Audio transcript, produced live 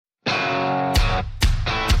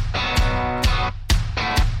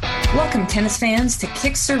Welcome, tennis fans, to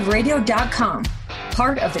KickServeRadio.com,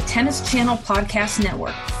 part of the Tennis Channel Podcast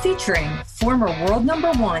Network, featuring former world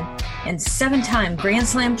number one and 7-time Grand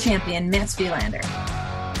Slam champion Mats Wilander,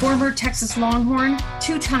 former Texas Longhorn,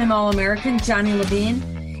 2-time All-American Johnny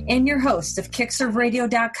Levine, and your host of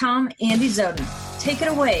KickServeRadio.com, Andy Zoden. Take it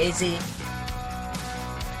away, AZ.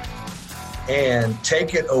 And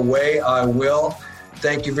take it away, I will.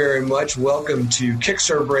 Thank you very much. Welcome to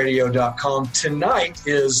KickServeRadio.com. Tonight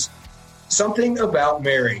is something about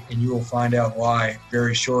Mary, and you will find out why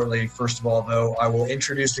very shortly. First of all, though, I will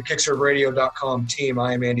introduce the KickServeRadio.com team.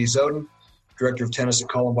 I am Andy Zoden, Director of Tennis at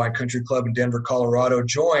Columbine Country Club in Denver, Colorado,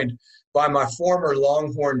 joined by my former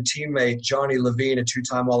Longhorn teammate, Johnny Levine, a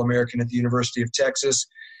 2-time All-American at the University of Texas.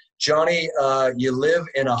 Johnny, you live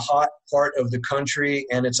in a hot part of the country,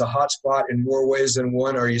 and it's a hot spot in more ways than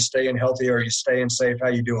one. Are you staying healthy? Are you staying safe? How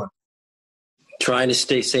you doing? Trying to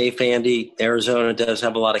stay safe, Andy. Arizona does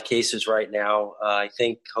have a lot of cases right now. I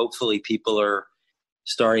think hopefully people are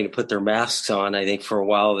starting to put their masks on. I think for a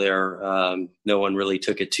while there, no one really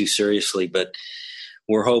took it too seriously, but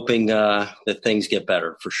we're hoping that things get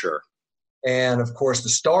better for sure. And, of course, the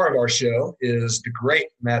star of our show is the great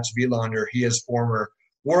Mats Wilander. He is former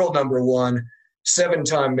world number one,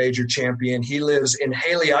 7-time major champion. He lives in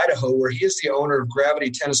Hailey, Idaho, where he is the owner of Gravity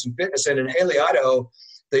Tennis and Fitness. And in Hailey, Idaho,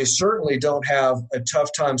 they certainly don't have a tough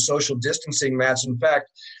time social distancing, Mats. In fact,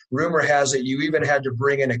 rumor has it you even had to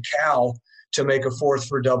bring in a cow to make a fourth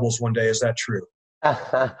for doubles one day. Is that true?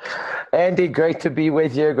 Andy, great to be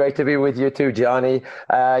with you. Great to be with you too, Johnny.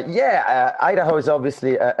 Idaho is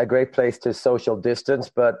obviously a great place to social distance,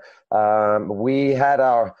 but we had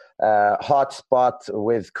our hot spot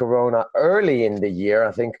with Corona early in the year.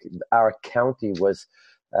 I think our county was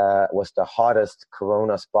the hottest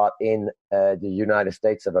Corona spot in the United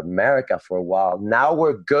States of America for a while. Now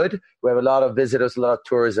we're good. We have a lot of visitors, a lot of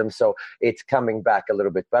tourism, so it's coming back a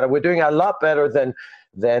little bit better. We're doing a lot better than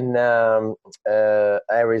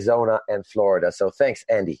Arizona and Florida. So thanks,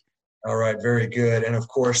 Andy. All right, very good. And of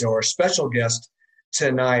course, our special guest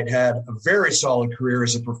tonight had a very solid career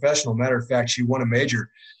as a professional. Matter of fact, she won a major.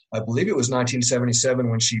 I believe it was 1977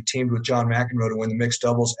 when she teamed with John McEnroe to win the mixed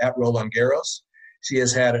doubles at Roland Garros. She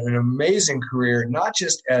has had an amazing career, not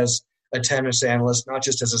just as a tennis analyst, not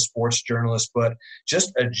just as a sports journalist, but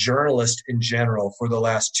just a journalist in general for the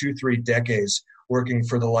last 2-3 decades, working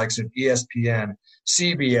for the likes of ESPN,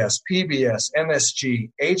 CBS, PBS,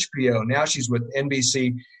 MSG, HBO. Now she's with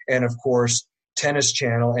NBC and, of course, Tennis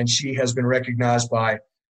Channel. And she has been recognized by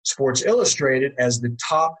Sports Illustrated as the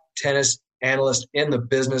top tennis analyst in the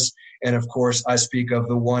business. And, of course, I speak of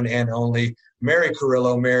the one and only Mary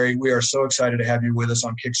Carillo. Mary, we are so excited to have you with us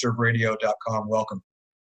on KickServeRadio.com. Welcome.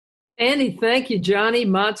 Andy, thank you. Johnny,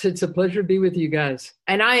 Mats, it's a pleasure to be with you guys.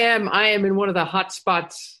 And I am in one of the hot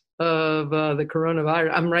spots of the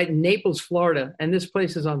coronavirus. I'm right in Naples, Florida, and this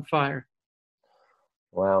place is on fire.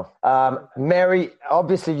 Wow. Mary,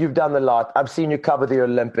 obviously you've done a lot. I've seen you cover the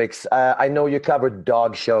Olympics. I know you covered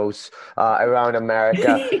dog shows around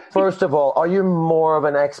America. First of all, are you more of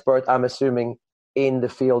an expert, I'm assuming, in the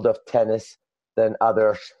field of tennis than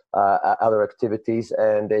other activities?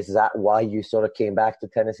 And is that why you sort of came back to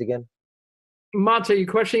tennis again? Mats, are you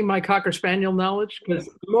questioning my Cocker Spaniel knowledge? Because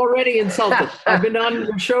I'm already insulted. I've been on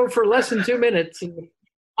your show for less than 2 minutes.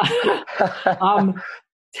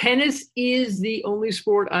 Tennis is the only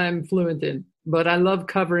sport I'm fluent in, but I love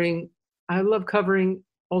covering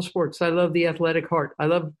all sports. I love the athletic heart. I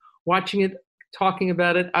love watching it, talking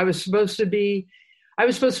about it. I was supposed to be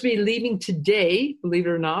leaving today, believe it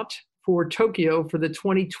or not, for Tokyo for the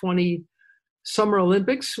 2020 Summer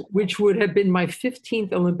Olympics, which would have been my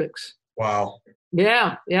 15th Olympics. Wow.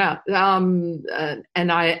 Yeah. And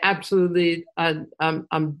I absolutely,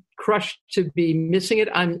 I'm crushed to be missing it.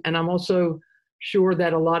 I'm also sure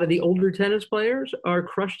that a lot of the older tennis players are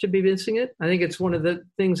crushed to be missing it. I think it's one of the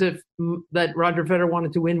things that Roger Federer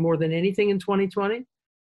wanted to win more than anything in 2020.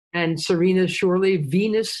 And Serena, surely,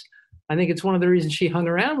 Venus, I think it's one of the reasons she hung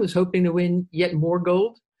around, was hoping to win yet more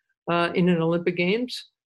gold in an Olympic Games.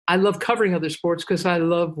 I love covering other sports because I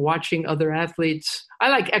love watching other athletes. I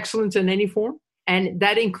like excellence in any form, and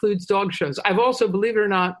that includes dog shows. I've also, believe it or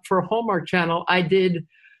not, for Hallmark Channel, I did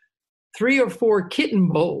 3 or 4 kitten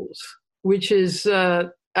bowls, which is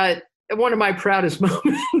one of my proudest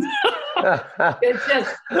moments. It's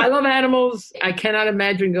just, I love animals. I cannot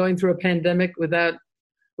imagine going through a pandemic without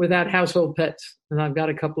household pets. And I've got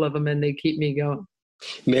a couple of them, and they keep me going.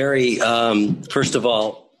 Mary, first of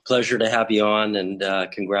all, pleasure to have you on, and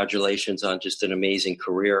congratulations on just an amazing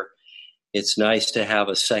career. It's nice to have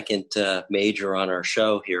a second major on our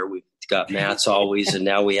show here. We've got Mats always, and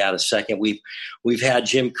now we had a second. We've had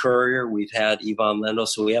Jim Courier, we've had Ivan Lendl,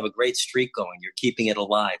 so we have a great streak going. You're keeping it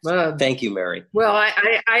alive. Thank you, Mary. Well,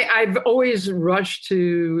 I've always rushed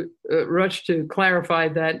to clarify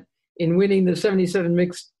that in winning the 77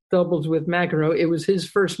 mixed doubles with McEnroe, it was his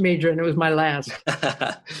first major and it was my last.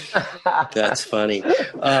 That's funny.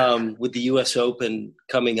 With the U.S. Open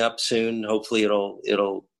coming up soon, hopefully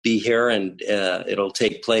it'll be here and it'll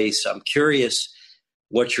take place. I'm curious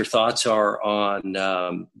what your thoughts are on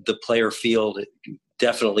the player field. It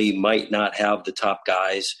definitely might not have the top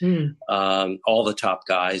guys, all the top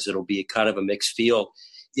guys. It'll be kind of a mixed field.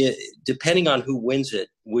 Depending on who wins it,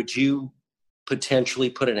 would you potentially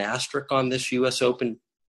put an asterisk on this U.S. Open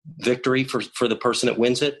victory for the person that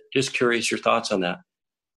wins it? Just curious your thoughts on that.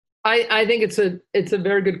 I think it's a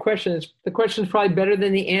very good question. The question is probably better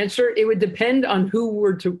than the answer. It would depend on who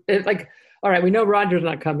were to all right, we know Roger's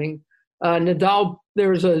not coming. Nadal, there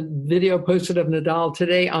was a video posted of Nadal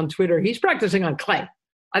today on Twitter. He's practicing on clay.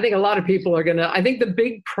 I think a lot of people are I think the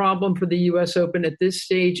big problem for the U.S. Open at this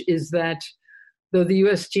stage is that though the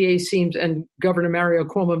USGA seems, and Governor Mario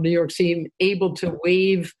Cuomo of New York seem able to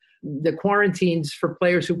waive the quarantines for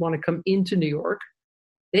players who want to come into New York,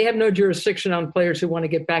 they have no jurisdiction on players who want to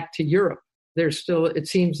get back to Europe. It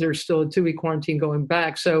seems there's still a 2-week quarantine going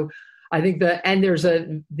back. So I think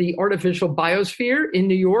the artificial biosphere in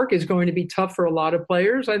New York is going to be tough for a lot of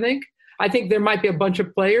players. I think there might be a bunch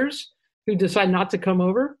of players who decide not to come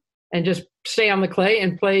over and just stay on the clay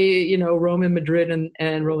and play, Rome and Madrid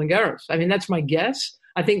and Roland Garros. I mean, that's my guess.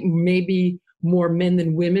 I think maybe more men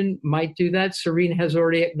than women might do that. Serena has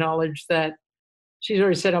already acknowledged that she's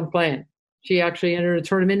already said, I'm playing. She actually entered a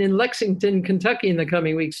tournament in Lexington, Kentucky in the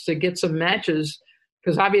coming weeks to get some matches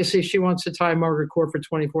because obviously she wants to tie Margaret Court for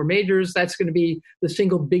 24 majors. That's going to be the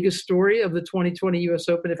single biggest story of the 2020 U.S.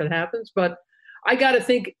 Open if it happens. But I got to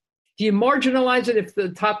think, do you marginalize it if the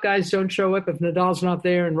top guys don't show up, if Nadal's not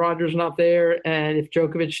there and Roger's not there, and if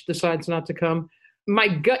Djokovic decides not to come? My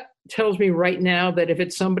gut tells me right now that if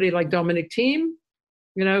it's somebody like Dominic Thiem,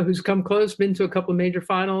 who's come close, been to a couple of major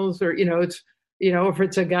finals, or, if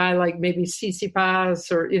it's a guy like maybe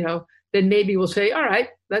Tsitsipas or, then maybe we'll say, all right,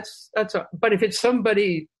 that's but if it's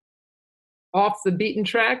somebody off the beaten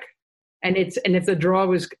track and if the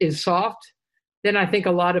draw is soft, then I think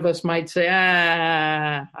a lot of us might say,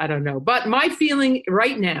 I don't know. But my feeling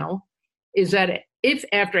right now is that if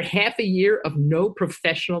after half a year of no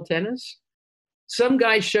professional tennis, some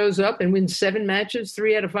guy shows up and wins 7 matches,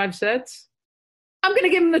 3 out of 5 sets, I'm going to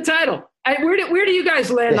give him the title. Where do you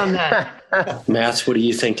guys land on that? Mats, what do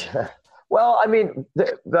you think? Well, I mean,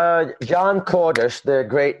 the Jan Kordiš, the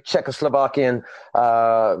great Czechoslovakian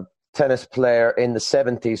tennis player in the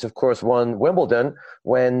 70s, of course, won Wimbledon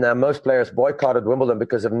when most players boycotted Wimbledon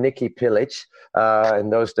because of Niki Pilic,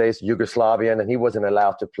 in those days, Yugoslavian, and he wasn't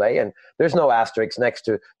allowed to play. And there's no asterisk next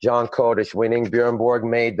to Jan Kordiš winning. Björn Borg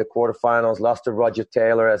made the quarterfinals, lost to Roger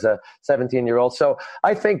Taylor as a 17-year-old. So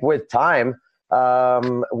I think with time,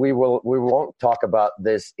 we won't talk about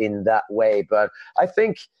this in that way. But I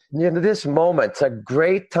think this moment's a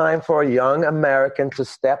great time for a young American to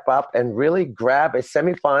step up and really grab a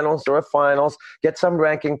semifinals or a finals, get some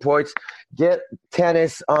ranking points, get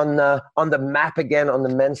tennis on the map again on the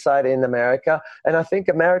men's side in America. And I think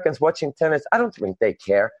Americans watching tennis, I don't think they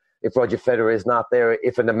care if Roger Federer is not there.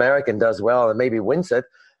 If an American does well and maybe wins it,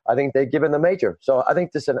 I think they're given the major. So I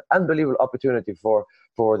think this is an unbelievable opportunity for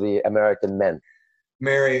the American men.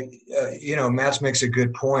 Mary, Mats makes a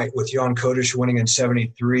good point. With Jan Kordiš winning in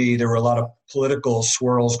 73, there were a lot of political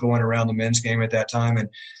swirls going around the men's game at that time.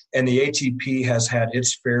 And the ATP has had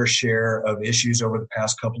its fair share of issues over the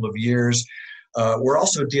past couple of years. We're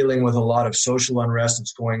also dealing with a lot of social unrest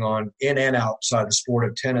that's going on in and outside the sport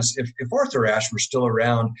of tennis. If Arthur Ashe were still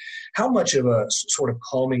around, how much of a sort of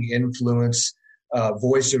calming influence,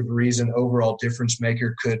 voice of reason, overall difference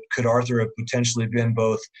maker could Arthur have potentially been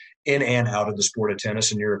both in and out of the sport of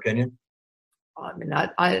tennis, in your opinion? I mean,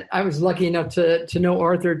 I was lucky enough to know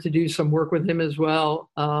Arthur, to do some work with him as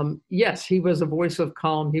well. Yes, he was a voice of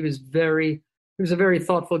calm. He was a very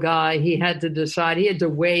thoughtful guy. He had to decide. He had to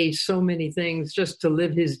weigh so many things just to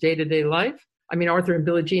live his day-to-day life. I mean, Arthur and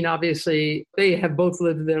Billie Jean, obviously, they have both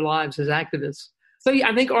lived their lives as activists. So yeah,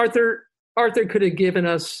 I think Arthur could have given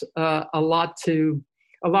us a lot to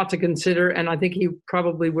consider, and I think he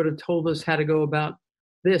probably would have told us how to go about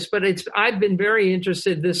this. But I've been very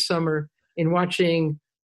interested this summer in watching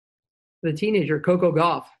the teenager Coco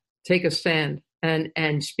Gauff take a stand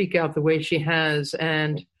and speak out the way she has,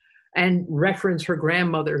 and reference her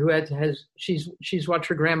grandmother, who she's watched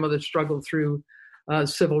her grandmother struggle through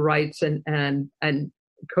civil rights and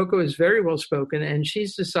Coco is very well spoken, and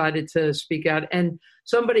she's decided to speak out. And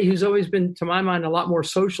somebody who's always been, to my mind, a lot more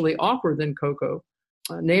socially awkward than Coco,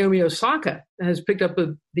 Naomi Osaka, has picked up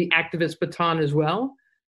the activist baton as well.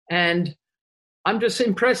 And I'm just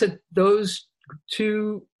impressed that those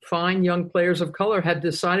two fine young players of color have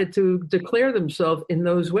decided to declare themselves in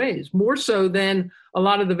those ways, more so than a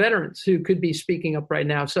lot of the veterans who could be speaking up right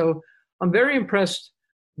now. So I'm very impressed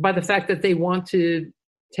by the fact that they want to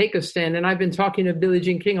take a stand. And I've been talking to Billie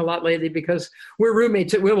Jean King a lot lately because we're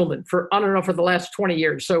roommates at Wimbledon for on and off for the last 20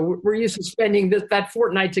 years. So we're used to spending that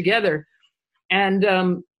fortnight together. And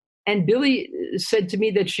Billie said to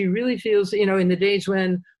me that she really feels, in the days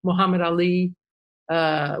when Muhammad Ali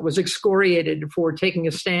was excoriated for taking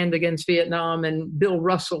a stand against Vietnam, and Bill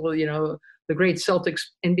Russell, the great Celtics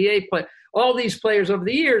NBA player, all these players over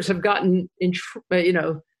the years have gotten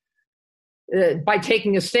by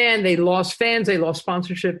taking a stand, they lost fans, they lost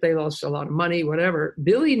sponsorship, they lost a lot of money, whatever.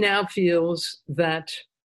 Billie now feels that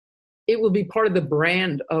it will be part of the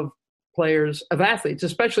brand of players, of athletes,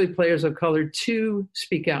 especially players of color, to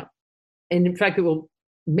speak out. And in fact, it will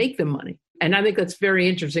make them money. And I think that's very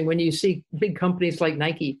interesting when you see big companies like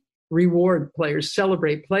Nike reward players,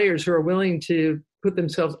 celebrate players who are willing to put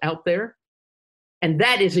themselves out there. And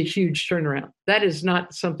that is a huge turnaround. That is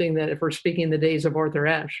not something that, if we're speaking in the days of Arthur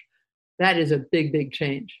Ashe, that is a big, big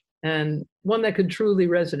change, and one that could truly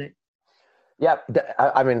resonate. Yeah,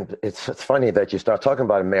 I mean, it's funny that you start talking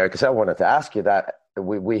about it, Mary, because I wanted to ask you that.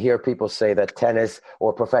 We hear people say that tennis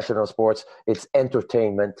or professional sports, it's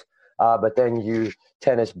entertainment, but then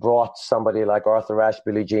tennis brought somebody like Arthur Ashe,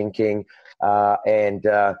 Billie Jean King, and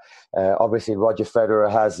obviously Roger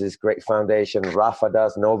Federer has this great foundation. Rafa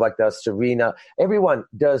does, Novak does, Serena. Everyone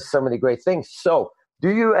does so many great things. So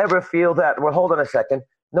do you ever feel that, well, hold on a second.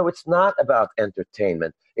 No, it's not about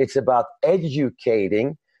entertainment. It's about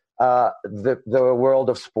educating the world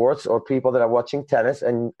of sports or people that are watching tennis,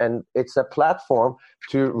 and it's a platform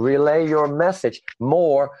to relay your message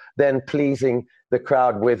more than pleasing the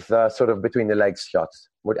crowd with sort of between the legs shots.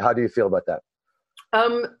 How do you feel about that?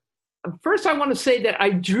 First, I want to say that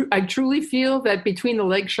I truly feel that between the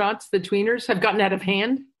leg shots, the tweeners have gotten out of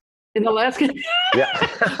hand in the last game. Yeah.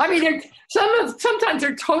 I mean, sometimes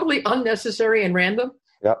they're totally unnecessary and random.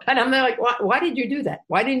 Yep. And I'm like, why did you do that?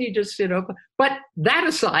 Why didn't you just sit open? But that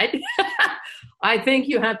aside, I think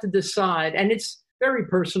you have to decide, and it's very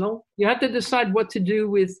personal. You have to decide what to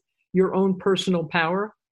do with your own personal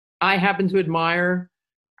power. I happen to admire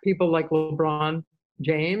people like LeBron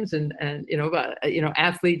James and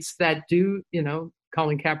athletes that do,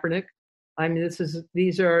 Colin Kaepernick. I mean,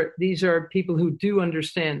 these are people who do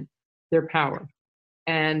understand their power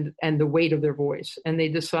and the weight of their voice, and they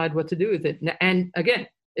decide what to do with it. And again,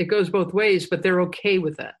 it goes both ways, but they're okay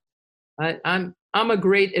with that. I'm a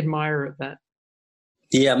great admirer of that.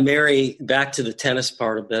 Yeah, Mary, back to the tennis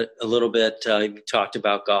part a little bit. You talked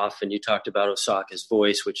about Goff and you talked about Osaka's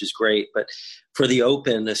voice, which is great. But for the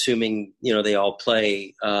Open, assuming they all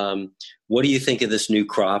play, what do you think of this new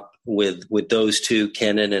crop with those two,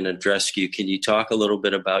 Kenin and Andreescu? Can you talk a little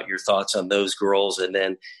bit about your thoughts on those girls, and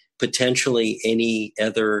then potentially any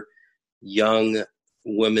other young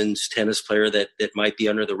women's tennis player that might be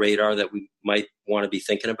under the radar that we might want to be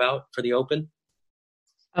thinking about for the Open?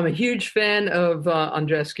 I'm a huge fan of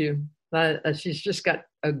Andreescu. She's just got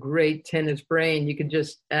a great tennis brain. You could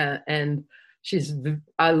just and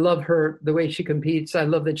I love her, the way she competes. I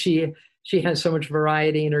love that she has so much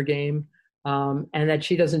variety in her game, and that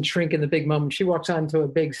she doesn't shrink in the big moment. She walks onto a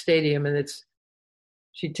big stadium and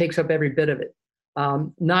she takes up every bit of it.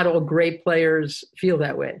 Not all great players feel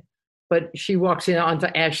that way, but she walks onto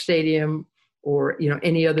Ashe Stadium or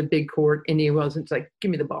any other big court, Indian Wells, and it's like,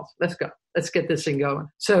 give me the ball, let's go. Let's get this thing going.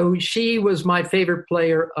 So she was my favorite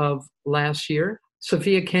player of last year.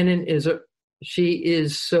 Sofia Kenin is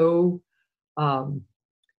so,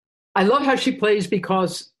 I love how she plays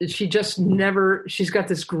because she's got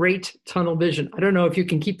this great tunnel vision. I don't know if you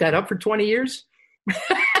can keep that up for 20 years.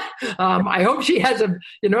 I hope she has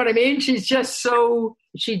you know what I mean? She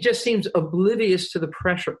just seems oblivious to the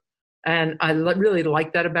pressure. And I really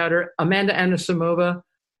like that about her. Amanda Anisimova,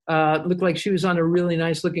 looked like she was on a really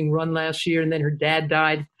nice looking run last year, and then her dad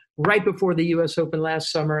died right before the US Open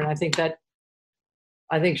last summer. And I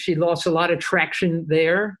think she lost a lot of traction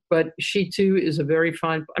there, but she too is a very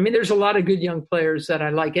fine. I mean, there's a lot of good young players that I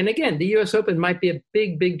like. And again, the US Open might be a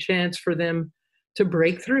big, big chance for them to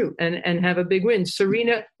break through and have a big win.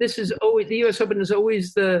 Serena, the US Open is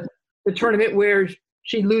always the tournament where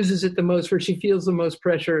she loses it the most, where she feels the most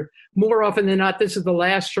pressure. More often than not, this is the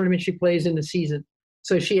last tournament she plays in the season.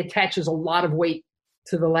 So she attaches a lot of weight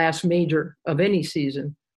to the last major of any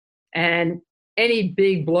season. And any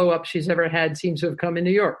big blow up she's ever had seems to have come in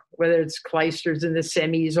New York, whether it's Clijsters in the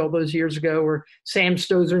semis all those years ago, or Sam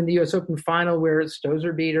Stosur in the U.S. Open final where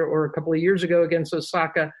Stosur beat her, or a couple of years ago against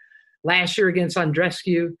Osaka, last year against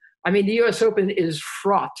Andreescu. I mean, the U.S. Open is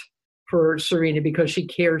fraught for Serena because she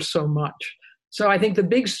cares so much. So I think the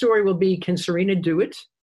big story will be, can Serena do it?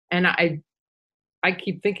 And I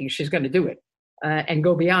keep thinking she's going to do it and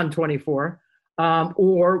go beyond 24.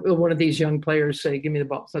 Or will one of these young players say, give me the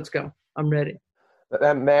balls, let's go, I'm ready.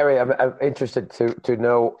 Mary, I'm interested to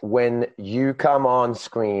know, when you come on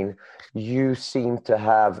screen, you seem to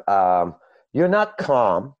have, you're not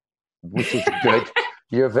calm, which is good.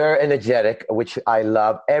 You're very energetic, which I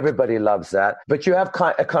love. Everybody loves that. But you have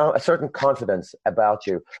a certain confidence about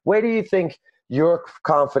you. Where do you think your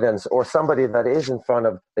confidence, or somebody that is in front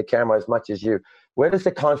of the camera as much as you, where does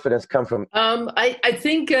the confidence come from? I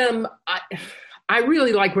think I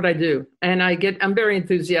really like what I do, and I'm very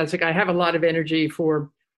enthusiastic. I have a lot of energy for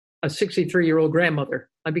a 63-year-old grandmother.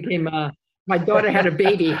 I became my daughter had a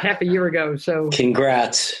baby half a year ago. So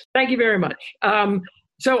congrats. Thank you very much.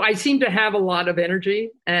 So I seem to have a lot of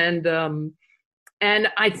energy, and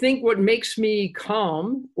I think what makes me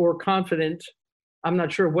calm or confident, I'm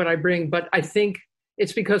not sure what I bring, but I think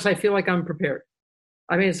it's because I feel like I'm prepared.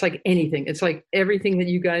 I mean, it's like anything. It's like everything that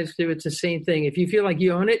you guys do, it's the same thing. If you feel like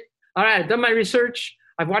you own it, all right, I've done my research.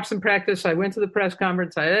 I've watched them practice. I went to the press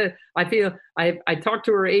conference. I talked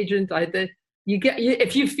to her agent.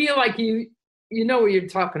 If you feel like you know what you're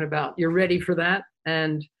talking about, you're ready for that.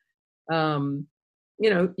 And,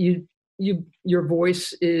 your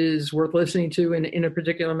voice is worth listening to in a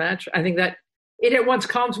particular match. I think that it at once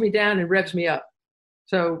calms me down and revs me up.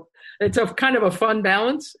 So it's a kind of a fun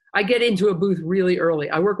balance. I get into a booth really early.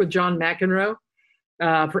 I work with John McEnroe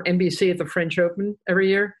for NBC at the French Open every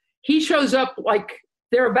year. He shows up like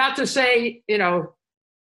they're about to say,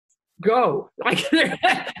 go.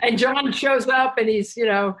 And John shows up and he's,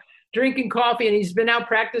 drinking coffee and he's been out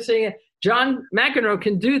practicing. John McEnroe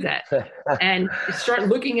can do that and start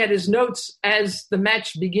looking at his notes as the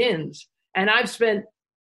match begins. And I've spent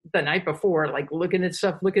the night before, looking at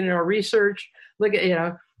stuff, looking at our research,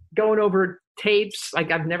 going over tapes.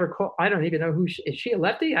 Like I've never called, I don't even know is she a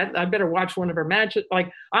lefty? I better watch one of her matches.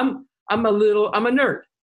 I'm a nerd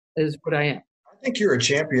is what I am. I think you're a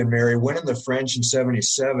champion, Mary, winning the French in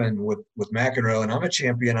 77 with McEnroe, and I'm a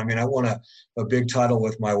champion. I mean, I won a big title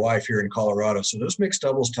with my wife here in Colorado, so those mixed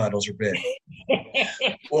doubles titles are big.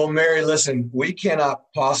 Well, Mary, listen, we cannot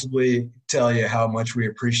possibly tell you how much we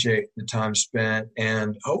appreciate the time spent,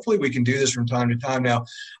 and hopefully we can do this from time to time. Now,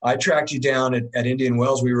 I tracked you down at Indian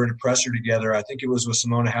Wells. We were in a presser together. I think it was with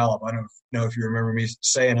Simona Halep. I don't know if you remember me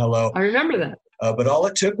saying hello. I remember that. But all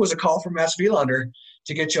it took was a call from Mats Wilander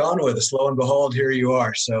to get you on with us. Lo and behold, here you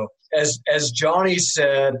are. So as Johnny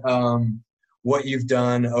said, what you've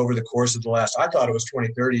done over the course of the last, I thought it was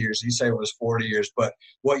 20, 30 years. You say it was 40 years, but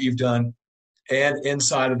what you've done and in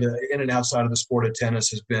and outside of the sport of tennis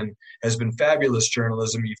has been fabulous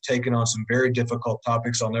journalism. You've taken on some very difficult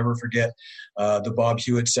topics. I'll never forget the Bob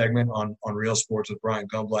Hewitt segment on Real Sports with Brian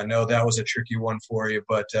Gumbel. I know that was a tricky one for you,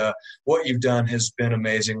 but what you've done has been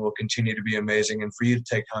amazing, will continue to be amazing. And for you to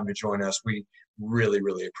take time to join us, we really,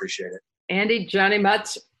 really appreciate it. Andy, Johnny,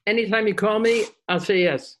 Mats, anytime you call me, I'll say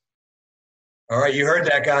yes. All right, you heard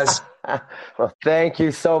that, guys. Well, thank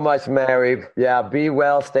you so much, Mary. Yeah, be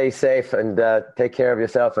well, stay safe, and take care of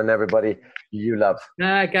yourself and everybody you love. All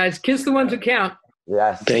right, guys, kiss the ones who count.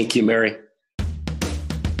 Yes. Thank you, Mary.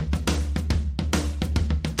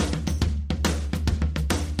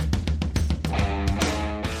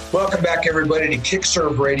 Welcome back, everybody, to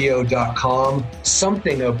KickServeRadio.com.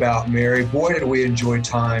 Something about Mary. Boy, did we enjoy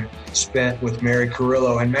time spent with Mary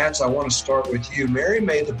Carrillo. And, Mats, I want to start with you. Mary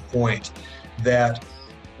made the point that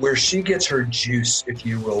where she gets her juice, if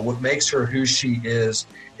you will, what makes her who she is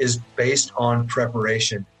based on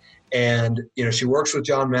preparation. And, she works with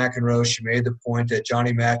John McEnroe. She made the point that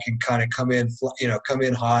Johnny Mac can kind of come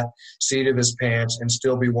in hot, seat of his pants, and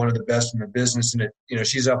still be one of the best in the business. And,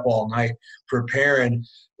 she's up all night preparing.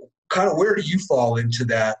 Kind of where do you fall into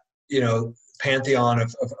that, pantheon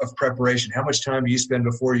of preparation? How much time do you spend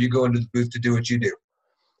before you go into the booth to do what you do?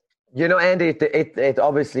 Andy, it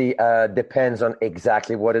obviously depends on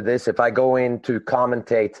exactly what it is. If I go in to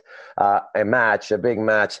commentate a big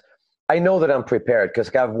match, I know that I'm prepared because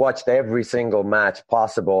I've watched every single match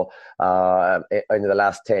possible in the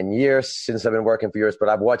last 10 years since I've been working for years. But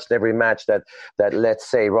I've watched every match that let's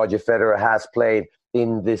say Roger Federer has played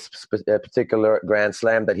in this particular Grand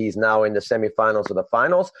Slam that he's now in the semifinals or the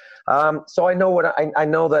finals. So I know I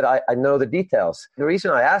know the details. The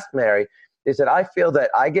reason I asked Mary is that I feel that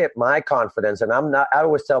I get my confidence, and I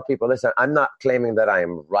always tell people, listen, I'm not claiming that I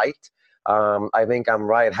am right. I think I'm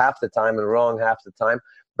right half the time and wrong half the time,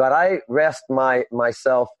 but I rest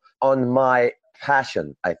myself on my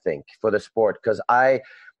passion, I think, for the sport, because I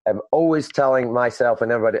am always telling myself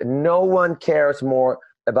and everybody, no one cares more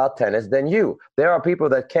about tennis than you. There are people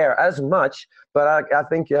that care as much, but I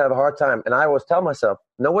think you have a hard time. And I always tell myself,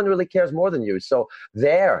 no one really cares more than you. So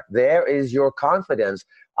there is your confidence.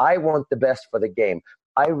 I want the best for the game.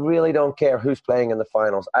 I really don't care who's playing in the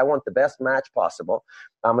finals. I want the best match possible.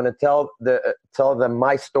 I'm going to tell them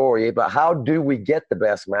my story about how do we get the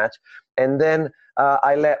best match. And then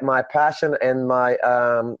I let my passion and my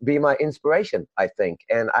be my inspiration, I think.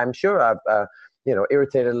 And I'm sure I've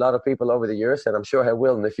irritated a lot of people over the years, and I'm sure I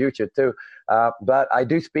will in the future too. But I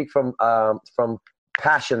do speak from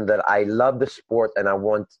passion that I love the sport and I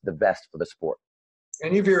want the best for the sport.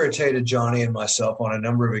 And you've irritated Johnny and myself on a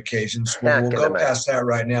number of occasions. We'll go past that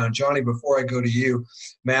right now. And Johnny, before I go to you,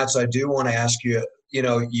 Mats, I do want to ask you,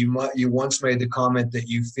 you once made the comment that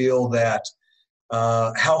you feel that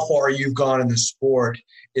how far you've gone in the sport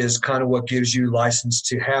is kind of what gives you license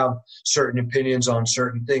to have certain opinions on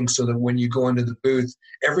certain things, so that when you go into the booth,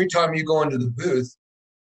 every time you go into the booth,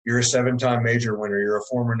 you're a 7-time major winner. You're a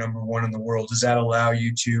former number 1 in the world. Does that allow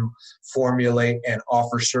you to formulate and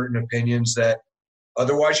offer certain opinions that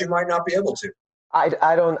otherwise you might not be able to?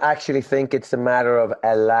 I don't actually think it's a matter of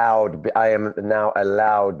allowed. I am now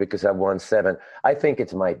allowed because I've won 7. I think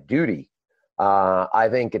it's my duty. I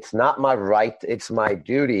think it's not my right. It's my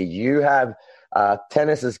duty.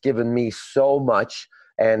 Tennis has given me so much,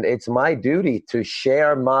 and it's my duty to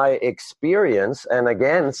share my experience. And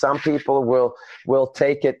again, some people will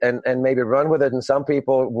take it and maybe run with it, and some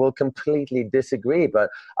people will completely disagree. But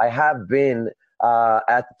I have been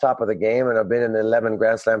at the top of the game, and I've been in 11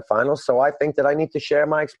 Grand Slam finals. So I think that I need to share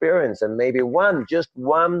my experience, and maybe just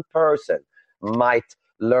one person might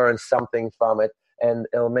learn something from it, and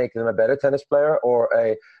it'll make them a better tennis player or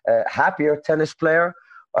a happier tennis player.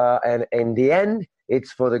 And in the end,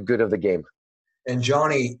 it's for the good of the game. And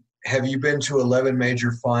Johnny, have you been to 11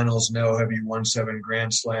 major finals? No. Have you won 7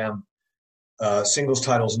 Grand Slam singles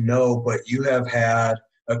titles? No. But you have had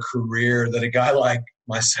a career that a guy like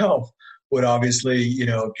myself would obviously,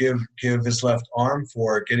 give his left arm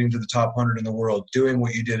for, getting to the top 100 in the world, doing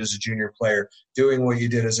what you did as a junior player, doing what you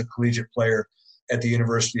did as a collegiate player at the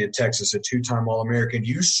University of Texas, a 2-time All-American.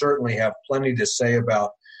 You certainly have plenty to say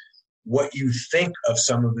about what you think of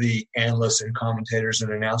some of the analysts and commentators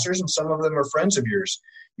and announcers, and some of them are friends of yours.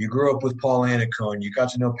 You grew up with Paul Annacone. You got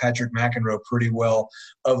to know Patrick McEnroe pretty well.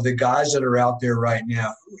 Of the guys that are out there right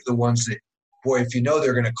now, the ones that, boy, if you know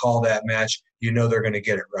they're going to call that match, you know they're going to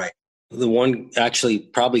get it right. The one actually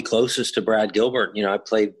probably closest to Brad Gilbert. I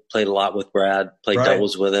played a lot with Brad, played right.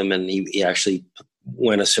 doubles with him, and he actually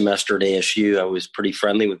went a semester at ASU. I was pretty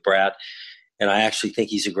friendly with Brad. And I actually think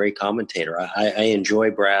he's a great commentator. I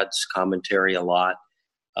enjoy Brad's commentary a lot.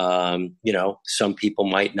 Some people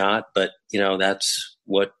might not, but that's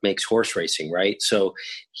what makes horse racing, right? So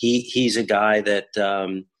he's a guy that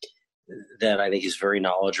I think is very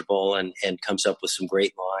knowledgeable and comes up with some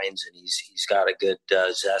great lines, and he's got a good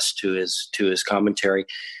zest to his commentary.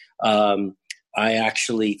 I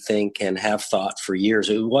actually think and have thought for years.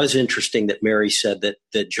 It was interesting that Mary said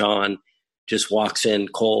that John just walks in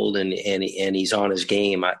cold and he's on his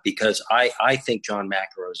game, because I think John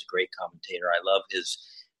McEnroe is a great commentator. I love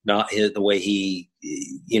the way he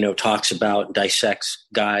talks about and dissects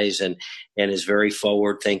guys and is very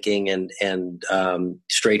forward thinking and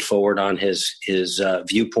straightforward on his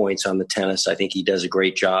viewpoints on the tennis. I think he does a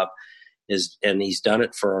great job. And he's done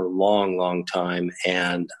it for a long, long time.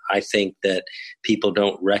 And I think that people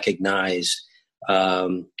don't recognize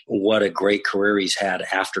what a great career he's had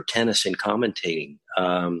after tennis and commentating.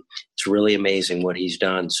 It's really amazing what he's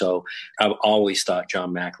done. So I've always thought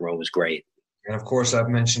John McEnroe was great. And, of course, I've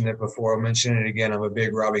mentioned it before. I'll mention it again. I'm a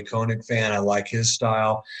big Robbie Koenig fan. I like his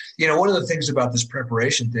style. One of the things about this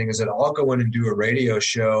preparation thing is that I'll go in and do a radio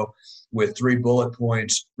show with 3 bullet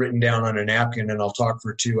points written down on a napkin, and I'll talk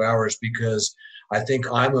for 2 hours, because I think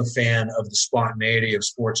I'm a fan of the spontaneity of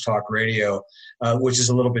sports talk radio, which is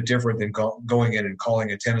a little bit different than going in and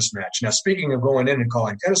calling a tennis match. Now, speaking of going in and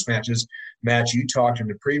calling tennis matches, Matt, you talked in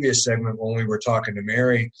the previous segment when we were talking to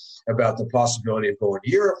Mary about the possibility of going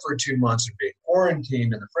to Europe for 2 months and being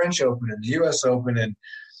quarantined, and the French Open and the U.S. Open. And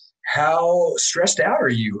how stressed out are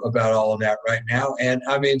you about all of that right now? And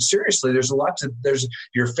I mean, seriously, there's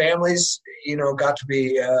your family's, got to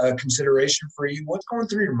be a consideration for you. What's going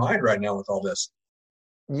through your mind right now with all this?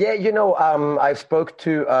 Yeah, I spoke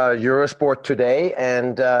to Eurosport today,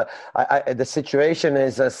 and the situation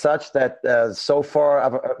is such that so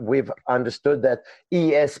far we've understood that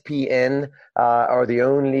ESPN are the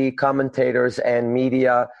only commentators and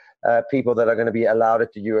media people that are going to be allowed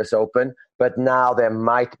at the US Open. But now there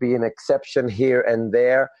might be an exception here and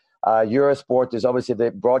there. Eurosport is obviously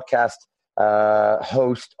the broadcast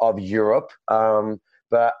host of Europe,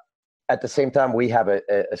 but at the same time, we have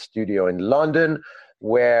a studio in London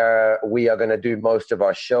where we are going to do most of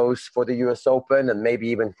our shows for the US Open and maybe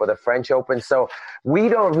even for the French Open. So we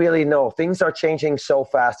don't really know. Things are changing so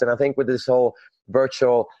fast. And I think with this whole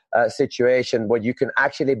virtual situation where you can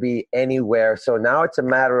actually be anywhere. So now it's a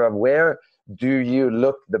matter of where do you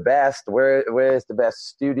look the best? Where is the best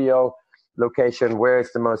studio location? Where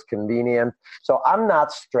is the most convenient? So I'm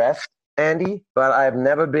not stressed, Andy, but I've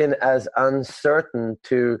never been as uncertain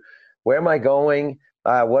to where am I going?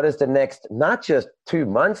 What does the next, not just 2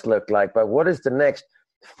 months look like, but what does the next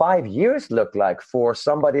 5 years look like for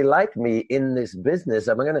somebody like me in this business?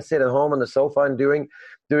 Am I going to sit at home on the sofa and doing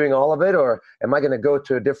all of it? Or am I going to go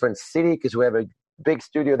to a different city because we have a big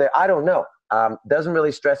studio there? I don't know. Doesn't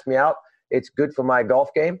really stress me out. It's good for my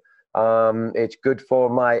golf game. It's good for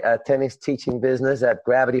my tennis teaching business at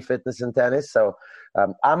Gravity Fitness and Tennis. So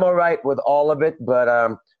I'm all right with all of it.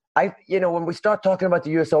 But when we start talking about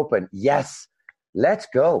the US Open, yes, let's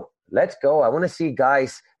go. Let's go. I want to see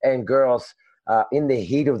guys and girls in the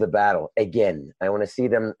heat of the battle again. I want to see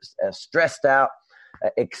them stressed out,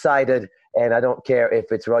 excited, and I don't care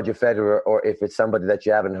if it's Roger Federer or if it's somebody that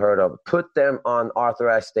you haven't heard of. Put them on Arthur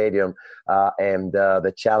Ashe Stadium, and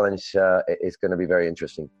the challenge is going to be very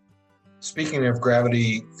interesting. Speaking of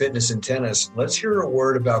Gravity Fitness and Tennis, let's hear a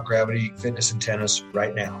word about Gravity Fitness and Tennis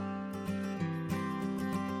right now.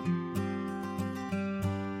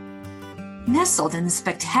 Nestled in the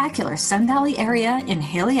spectacular Sun Valley area in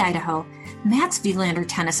Haley, Idaho, Mats Wilander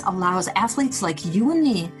Tennis allows athletes like you and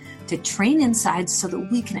me to train inside so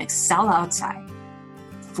that we can excel outside.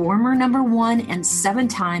 Former number 1 and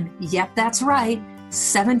 7-time, yep, that's right,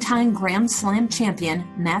 7-time Grand Slam champion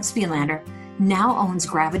Mats Wilander now owns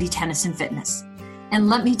Gravity Tennis and Fitness. And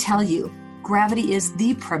let me tell you, Gravity is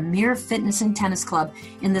the premier fitness and tennis club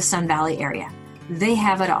in the Sun Valley area. They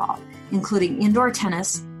have it all, including indoor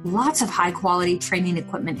tennis, lots of high-quality training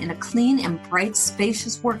equipment in a clean and bright,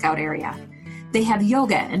 spacious workout area. They have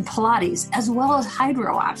yoga and Pilates, as well as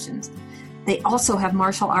hydro options. They also have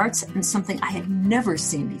martial arts and something I had never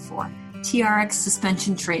seen before, TRX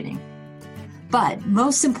suspension training. But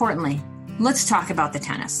most importantly, let's talk about the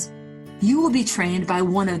tennis. You will be trained by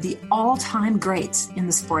one of the all-time greats in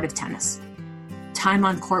the sport of tennis. Time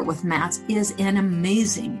on court with Mats is an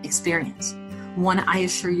amazing experience, one I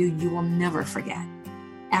assure you will never forget.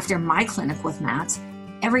 After my clinic with Mats,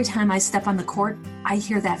 every time I step on the court, I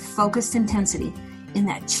hear that focused intensity in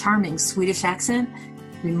that charming Swedish accent,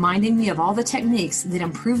 reminding me of all the techniques that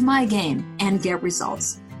improve my game and get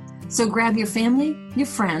results. So grab your family, your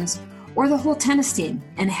friends, or the whole tennis team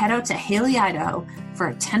and head out to Haley, Idaho for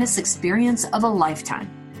a tennis experience of a lifetime.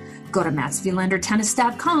 Go to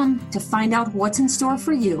MatsWilanderTennis.com to find out what's in store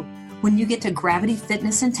for you when you get to Gravity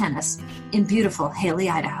Fitness and Tennis in beautiful Haley,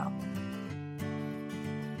 Idaho.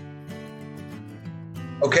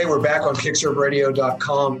 Okay, we're back on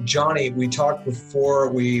KickServeRadio.com. Johnny, we talked before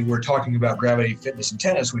we were talking about Gravity Fitness and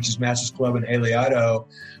Tennis, which is Mats' club in Haley, Idaho,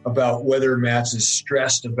 about whether Mats is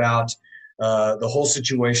stressed about the whole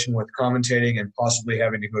situation with commentating and possibly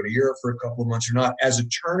having to go to Europe for a couple of months or not. As a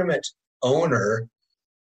tournament owner,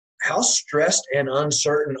 how stressed and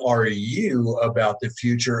uncertain are you about the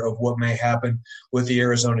future of what may happen with the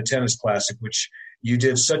Arizona Tennis Classic, which you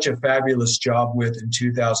did such a fabulous job with in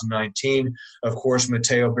 2019. Of course,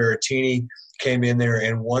 Matteo Berrettini came in there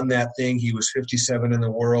and won that thing. He was 57 in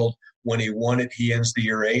the world. When he won it, he ends the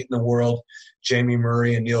year 8 in the world. Jamie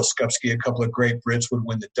Murray and Neil Skupski, a couple of great Brits, would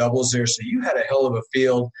win the doubles there. So you had a hell of a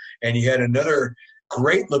field, and you had another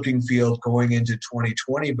great-looking field going into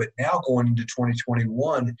 2020. But now going into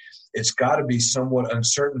 2021, it's got to be somewhat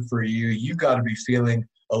uncertain for you. You got to be feeling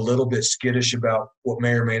a little bit skittish about what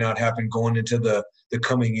may or may not happen going into the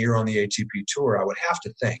coming year on the ATP Tour, I would have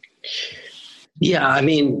to think. Yeah, I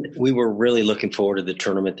mean, we were really looking forward to the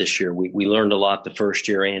tournament this year. We learned a lot the first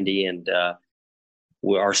year, Andy, and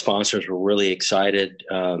our sponsors were really excited.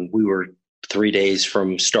 We were 3 days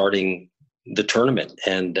from starting the tournament,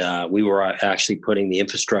 and we were actually putting the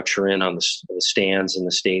infrastructure in on the stands in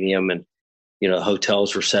the stadium, and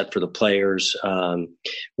hotels were set for the players.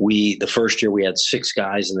 The first year we had 6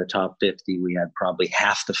 guys in the top 50. We had probably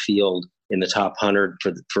half the field in the top 100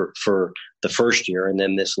 for the first year. And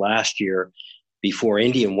then this last year, before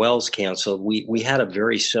Indian Wells canceled, we had a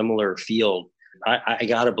very similar field. I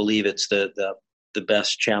got to believe it's the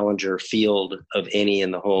best challenger field of any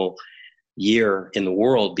in the whole year in the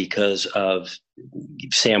world because of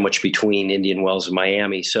sandwiched between Indian Wells and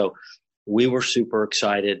Miami. So we were super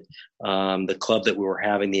excited. The club that we were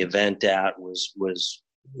having the event at was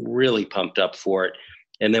really pumped up for it.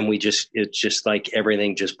 And then it's just like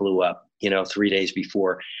everything just blew up, 3 days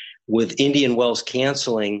before. With Indian Wells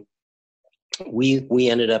canceling, we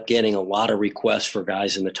ended up getting a lot of requests for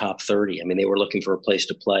guys in the top 30. I mean, they were looking for a place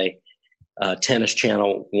to play. Tennis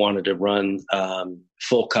Channel wanted to run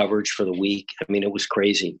full coverage for the week. I mean, it was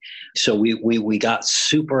crazy. So we got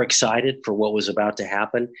super excited for what was about to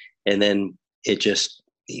happen. And then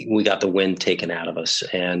we got the wind taken out of us.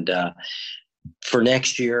 And for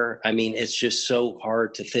next year, I mean, it's just so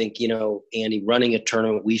hard to think, Andy, running a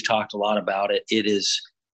tournament, we've talked a lot about it. It is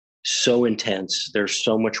so intense. There's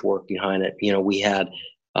so much work behind it. We had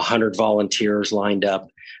 100 volunteers lined up.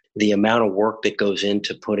 The amount of work that goes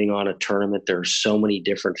into putting on a tournament, there's so many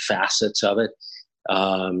different facets of it.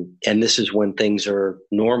 And this is when things are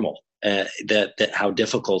normal, that how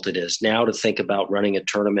difficult it is. Now to think about running a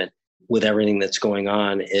tournament with everything that's going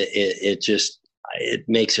on, it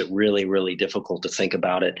makes it really, really difficult to think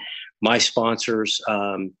about it. My sponsors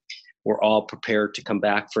were all prepared to come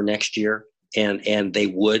back for next year, and they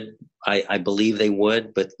would. I believe they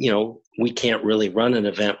would, but we can't really run an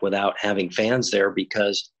event without having fans there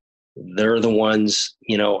because they're the ones.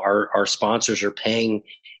 Our sponsors are paying.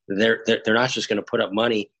 They're not just going to put up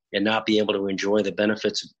money and not be able to enjoy the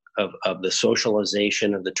benefits of the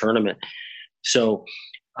socialization of the tournament. So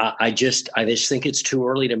I just think it's too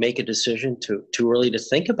early to make a decision, too early to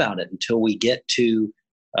think about it until we get to,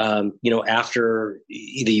 after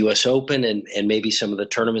the U.S. Open and maybe some of the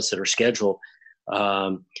tournaments that are scheduled.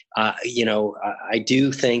 I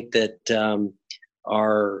do think that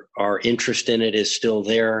our interest in it is still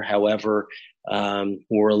there. However,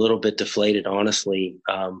 we're a little bit deflated, honestly,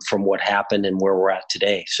 from what happened and where we're at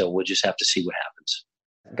today. So we'll just have to see what happens.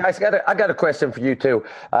 Guys, I got a question for you too,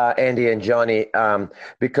 Andy and Johnny,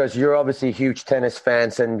 because you're obviously huge tennis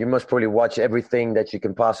fans and you must probably watch everything that you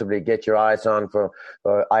can possibly get your eyes on for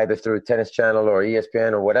either through Tennis Channel or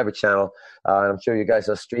ESPN or whatever channel. I'm sure you guys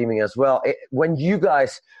are streaming as well. When you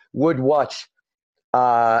guys would watch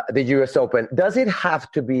the U.S. Open, does it have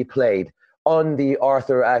to be played on the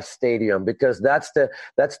Arthur Ashe Stadium? Because that's the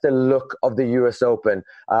look of the U.S. Open.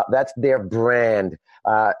 That's their brand.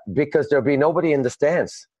 Because there'll be nobody in the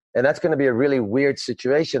stands. And that's going to be a really weird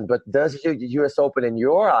situation. But does the U.S. Open, in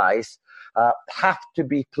your eyes, have to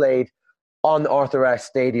be played on Arthur Ashe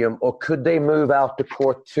Stadium, or could they move out to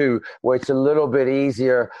Court 2, where it's a little bit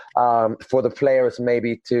easier for the players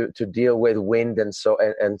maybe to deal with wind and so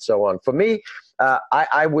on? For me,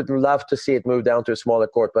 I would love to see it move down to a smaller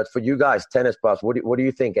court. But for you guys, tennis buffs, what do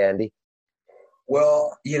you think, Andy?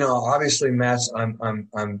 Well, obviously, Matt,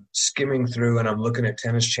 I'm skimming through and I'm looking at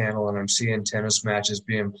Tennis Channel and I'm seeing tennis matches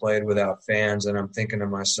being played without fans, and I'm thinking to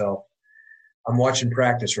myself, I'm watching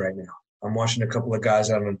practice right now. I'm watching a couple of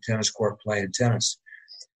guys out on a tennis court playing tennis.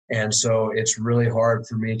 And so it's really hard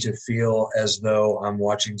for me to feel as though I'm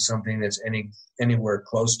watching something that's anywhere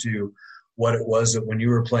close to what it was that when you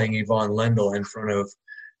were playing Yvonne Lendl in front of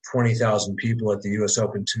 20,000 people at the U.S.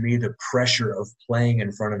 Open. To me, the pressure of playing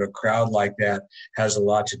in front of a crowd like that has a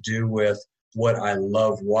lot to do with what I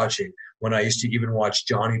love watching. When I used to even watch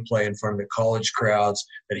Johnny play in front of the college crowds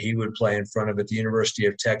that he would play in front of at the University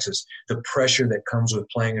of Texas, the pressure that comes with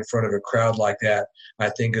playing in front of a crowd like that, I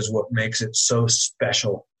think, is what makes it so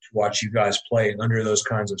special to watch you guys play under those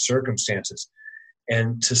kinds of circumstances.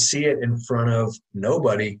 And to see it in front of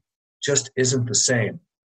nobody just isn't the same.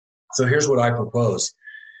 So here's what I propose.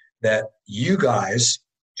 That you guys,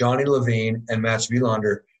 Johnny Levine and Mats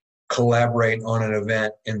Wilander, collaborate on an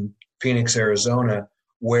event in Phoenix, Arizona,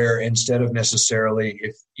 where instead of necessarily,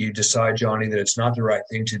 if you decide, Johnny, that it's not the right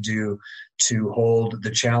thing to do to hold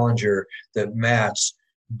the challenger, that Mats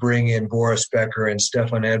bring in Boris Becker and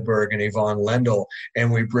Stefan Edberg and Yvonne Lendl,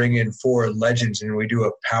 and we bring in 4 legends and we do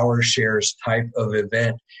a power shares type of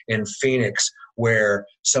event in Phoenix where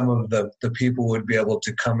some of the people would be able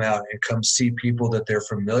to come out and come see people that they're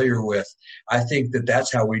familiar with. I think that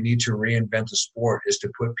that's how we need to reinvent the sport, is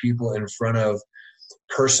to put people in front of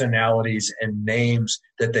personalities and names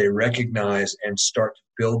that they recognize and start to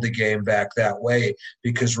build the game back that way.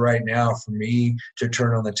 Because right now, for me to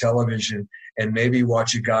turn on the television and maybe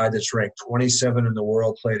watch a guy that's ranked 27 in the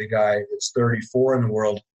world play a guy that's 34 in the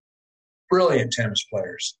world, brilliant tennis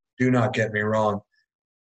players, do not get me wrong,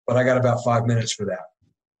 but I got about 5 minutes for that.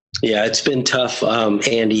 Yeah, it's been tough,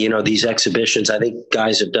 Andy. These exhibitions, I think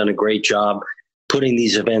guys have done a great job putting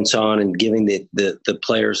these events on and giving the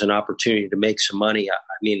players an opportunity to make some money. I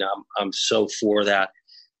mean, I'm so for that.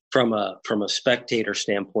 From a spectator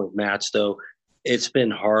standpoint, Matt, though, it's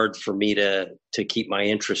been hard for me to keep my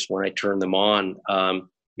interest when I turn them on.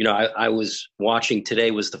 I was watching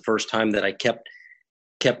today was the first time that I kept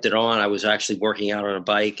it on. I was actually working out on a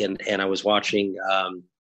bike and I was watching.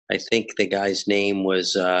 I think the guy's name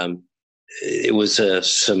was it was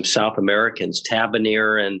some South Americans,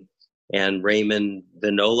 Tabanir and Raymond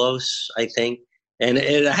Vinolos, I think. And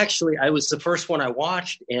it actually, I was the first one I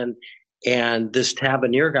watched, and this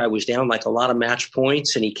Tabanir guy was down like a lot of match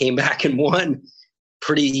points, and he came back and won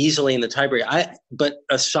pretty easily in the tiebreak.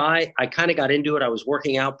 I kind of got into it. I was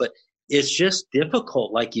working out, but it's just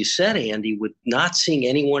difficult, like you said, Andy, with not seeing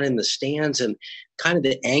anyone in the stands, and kind of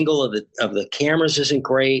the angle of the cameras isn't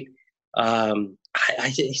great. I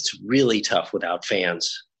think it's really tough without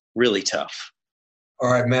fans. Really tough.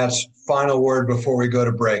 All right, Matt, final word before we go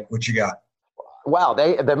to break. What you got? Well,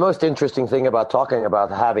 the most interesting thing about talking about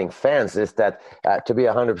having fans is that, to be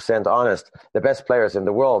 100% honest, the best players in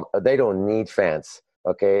the world, they don't need fans.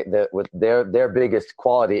 Okay, with their biggest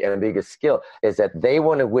quality and biggest skill is that they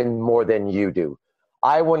want to win more than you do.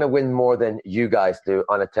 I want to win more than you guys do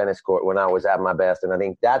on a tennis court when I was at my best. And I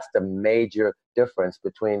think that's the major difference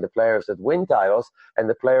between the players that win titles and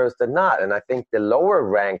the players that not. And I think the lower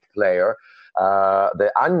ranked player,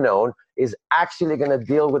 the unknown, is actually going to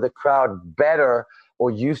deal with the crowd better or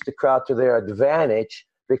use the crowd to their advantage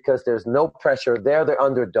because there's no pressure. They're the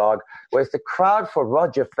underdog. Whereas the crowd for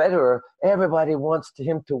Roger Federer, everybody wants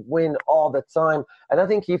him to win all the time. And I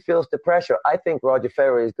think he feels the pressure. I think Roger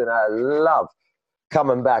Federer is going to love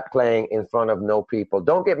coming back playing in front of no people.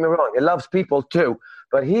 Don't get me wrong. He loves people too,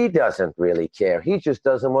 but he doesn't really care. He just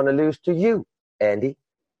doesn't want to lose to you, Andy.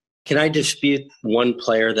 Can I dispute one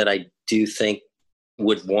player that I do think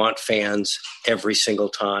would want fans every single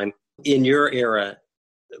time? In your era,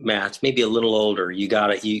 Matt, maybe a little older,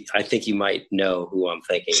 I think you might know who I'm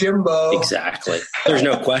thinking. Jimbo. Exactly. There's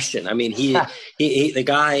no question. I mean, he the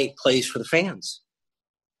guy plays for the fans.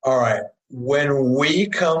 All right. When we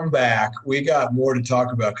come back, we got more to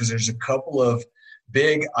talk about because there's a couple of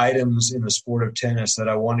big items in the sport of tennis that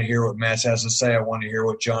I want to hear what Matt has to say. I want to hear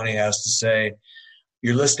what Johnny has to say.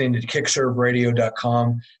 You're listening to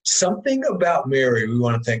kickserveradio.com. Something about Mary. We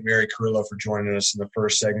want to thank Mary Carrillo for joining us in the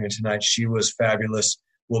first segment tonight. She was fabulous.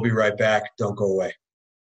 We'll be right back. Don't go away.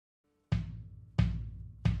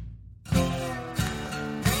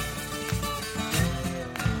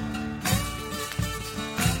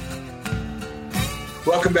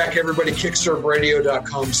 Welcome back, everybody.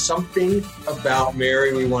 kickserveradio.com. Something about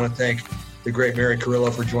Mary. We want to thank the great Mary Carrillo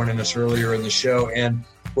for joining us earlier in the show. And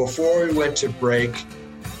before we went to break,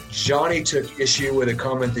 Johnny took issue with a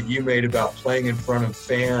comment that you made about playing in front of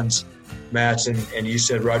fans, Matt, and you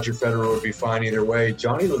said Roger Federer would be fine either way.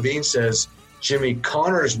 Johnny Levine says Jimmy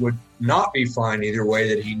Connors would not be fine either way,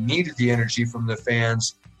 that he needed the energy from the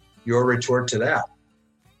fans. Your retort to that?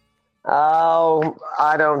 Oh,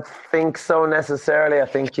 I don't think so necessarily. I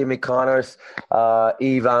think Jimmy Connors,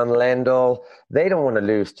 Ivan Lendl, they don't want to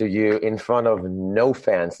lose to you in front of no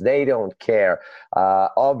fans. They don't care.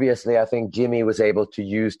 Obviously, I think Jimmy was able to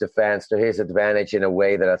use the fans to his advantage in a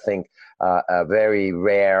way that I think very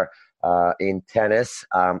rare in tennis.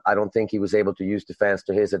 I don't think he was able to use the fans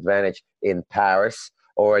to his advantage in Paris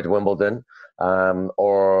or at Wimbledon.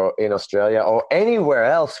 Or in Australia or anywhere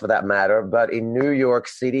else for that matter. But in New York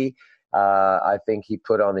City, I think he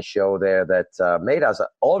put on a show there that made us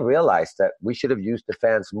all realize that we should have used the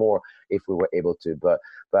fans more if we were able to. But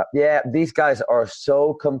yeah, these guys are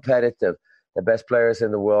so competitive, the best players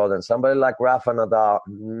in the world. And somebody like Rafa Nadal,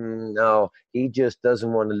 no, he just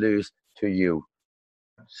doesn't want to lose to you.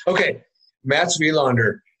 Okay, Mats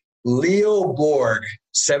Wilander, Leo Borg,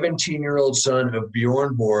 17-year-old son of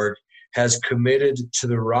Bjorn Borg, has committed to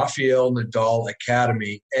the Rafael Nadal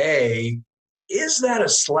Academy. Is that a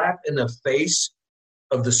slap in the face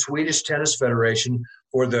of the Swedish Tennis Federation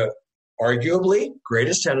for the arguably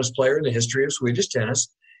greatest tennis player in the history of Swedish tennis,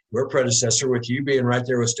 your predecessor, with you being right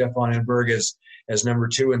there with Stefan Edberg as number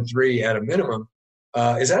 2 and 3 at a minimum?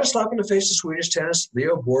 Is that a slap in the face of Swedish tennis,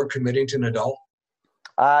 Leo Borg committing to Nadal?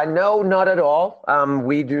 No, not at all.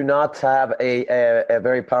 We do not have a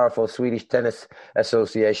very powerful Swedish Tennis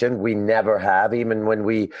Association. We never have. Even when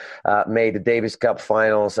we made the Davis Cup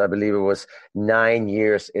finals, I believe it was 9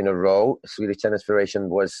 years in a row, Swedish Tennis Federation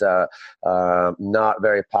was not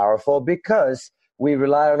very powerful because we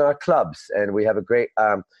rely on our clubs. And we have a great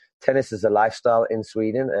tennis is a lifestyle in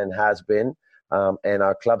Sweden and has been. And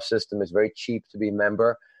our club system is very cheap to be a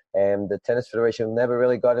member. And the Tennis Federation never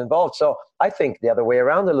really got involved. So I think the other way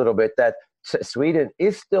around a little bit, that Sweden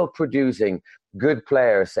is still producing good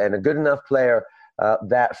players, and a good enough player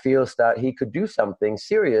that feels that he could do something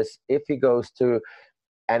serious if he goes to.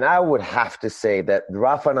 And I would have to say that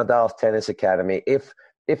Rafa Nadal's tennis academy, if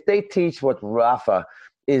they teach what Rafa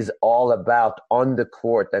is all about on the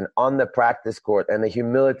court and on the practice court, and the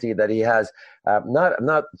humility that he has,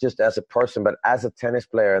 not just as a person, but as a tennis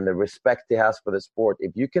player, and the respect he has for the sport.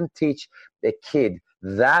 If you can teach a kid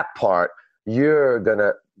that part, you're going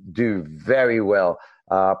to do very well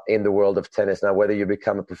in the world of tennis. Now, whether you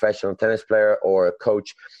become a professional tennis player or a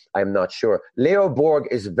coach, I'm not sure. Leo Borg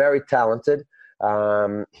is very talented.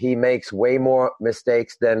 He makes way more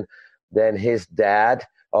mistakes than his dad.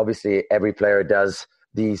 Obviously, every player does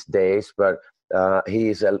these days, but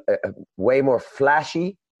he's a way more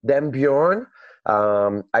flashy than Bjorn.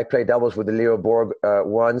 I played doubles with Leo Borg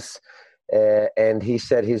once, and he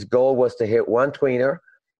said his goal was to hit one tweener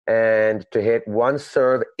and to hit one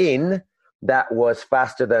serve in that was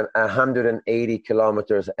faster than 180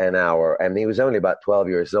 kilometers an hour. And he was only about 12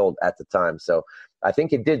 years old at the time. So I think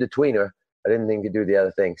he did the tweener. I didn't think he'd do the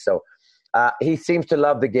other thing. So he seems to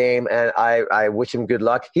love the game, and I wish him good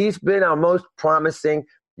luck. He's been our most promising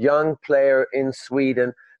young player in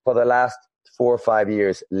Sweden for the last 4 or 5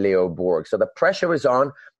 years, Leo Borg. So the pressure is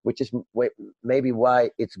on, which is maybe why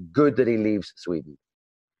it's good that he leaves Sweden.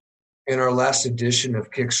 In our last edition of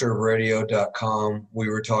KickServeRadio.com, we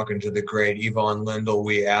were talking to the great Ivan Lendl.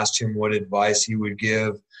 We asked him what advice he would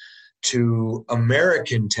give to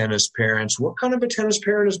American tennis parents. What kind of a tennis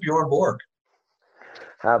parent is Bjorn Borg?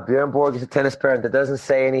 Bjorn Borg is a tennis parent that doesn't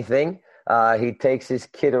say anything. He takes his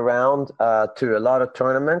kid around to a lot of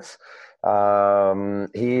tournaments.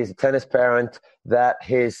 He's a tennis parent that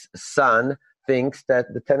his son thinks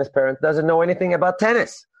that the tennis parent doesn't know anything about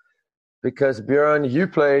tennis. Because, Bjorn, you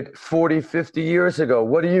played 40, 50 years ago.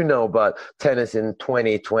 What do you know about tennis in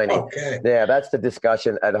 2020? Okay. Yeah, that's the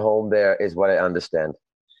discussion at home there, is what I understand.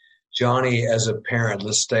 Johnny, as a parent,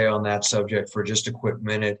 let's stay on that subject for just a quick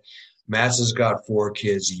minute. Mats has got 4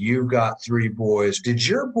 kids. You've got 3 boys. Did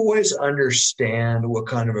your boys understand what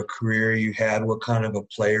kind of a career you had, what kind of a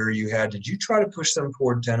player you had? Did you try to push them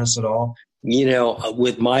toward tennis at all? You know,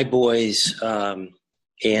 with my boys,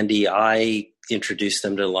 Andy, I introduced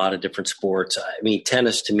them to a lot of different sports. I mean,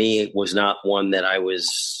 tennis to me was not one that I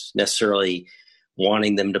was necessarily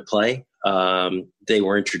wanting them to play. They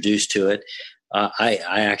were introduced to it. I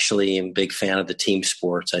actually am a big fan of the team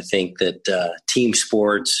sports. I think that team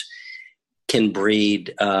sports can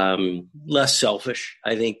breed less selfish.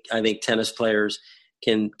 I think tennis players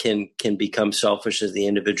can become selfish as the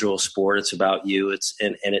individual sport. It's about you.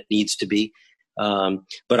 And it needs to be.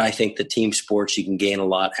 But I think the team sports, you can gain a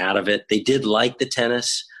lot out of it. They did like the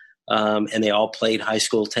tennis, and they all played high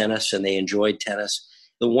school tennis, and they enjoyed tennis.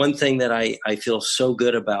 The one thing that I feel so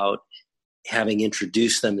good about having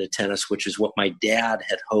introduced them to tennis, which is what my dad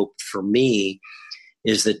had hoped for me,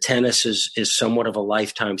 is that tennis is somewhat of a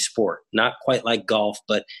lifetime sport. Not quite like golf,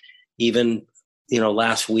 but even,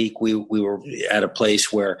 last week we were at a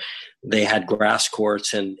place where they had grass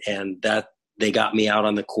courts, and that they got me out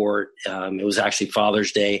on the court. It was actually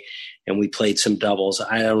Father's Day, and we played some doubles.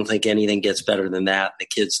 I don't think anything gets better than that. The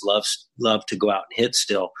kids love to go out and hit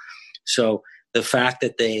still. So the fact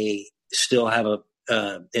that they still have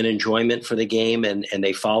an enjoyment for the game and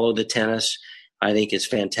they follow the tennis, I think is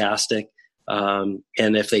fantastic. And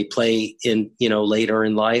if they play in, later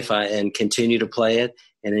in life and continue to play it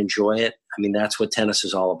and enjoy it, I mean, that's what tennis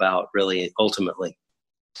is all about, really, ultimately.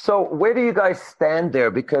 So where do you guys stand there?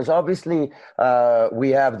 Because obviously we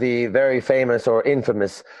have the very famous or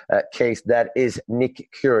infamous case that is Nick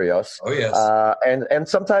Kyrgios. Oh, yes. And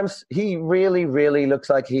sometimes he really, really looks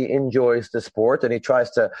like he enjoys the sport, and he tries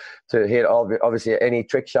to hit obviously any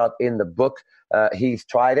trick shot in the book. He's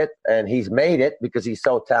tried it, and he's made it because he's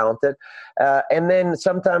so talented. And then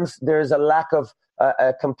sometimes there's a lack of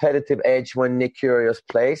a competitive edge when Nick Kyrgios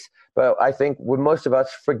plays. But I think most of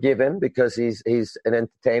us forgive him because he's an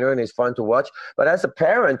entertainer and he's fun to watch. But as a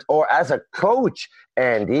parent or as a coach,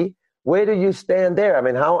 Andy, where do you stand there? I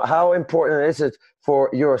mean, how important is it for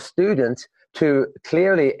your students to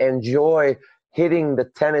clearly enjoy hitting the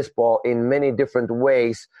tennis ball in many different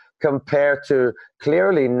ways compared to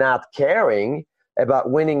clearly not caring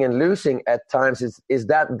about winning and losing at times? Is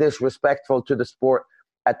that disrespectful to the sport?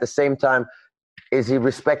 At the same time, is he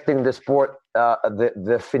respecting the sport,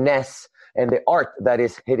 the finesse and the art that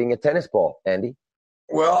is hitting a tennis ball, Andy?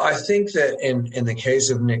 Well, I think that in the case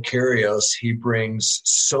of Nick Kyrgios, he brings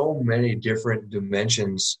so many different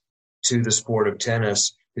dimensions to the sport of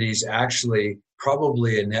tennis that he's actually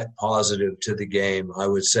probably a net positive to the game, I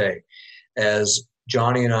would say. As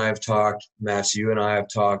Johnny and I have talked, Mats, you and I have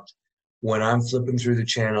talked, when I'm flipping through the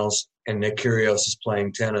channels and Nick Kyrgios is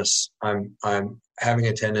playing tennis, I'm having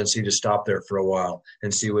a tendency to stop there for a while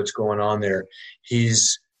and see what's going on there.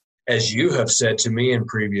 He's, as you have said to me in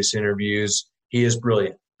previous interviews, he is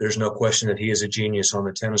brilliant. There's no question that he is a genius on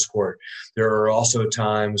the tennis court. There are also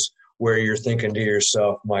times where you're thinking to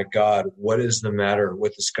yourself, my God, what is the matter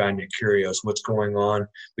with this guy, Nick Kyrgios? What's going on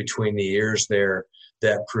between the ears there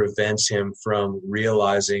that prevents him from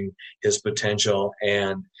realizing his potential?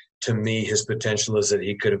 And to me, his potential is that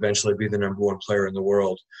he could eventually be the number one player in the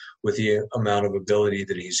world with the amount of ability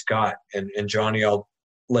that he's got. And Johnny, I'll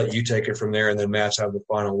let you take it from there, and then Matt's have the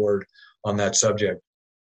final word on that subject.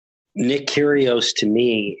 Nick Kyrgios to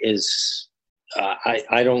me is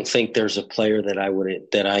I don't think there's a player that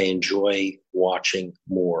I enjoy watching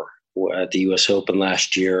more. At the U.S. Open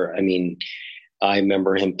last year, I mean, I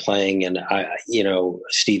remember him playing, and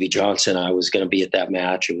Stevie Johnson. I was going to be at that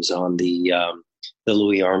match. It was on the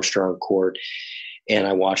Louis Armstrong court, and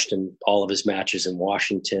I watched him all of his matches in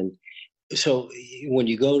Washington. So when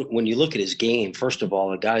you look at his game, first of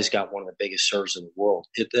all, the guy's got one of the biggest serves in the world.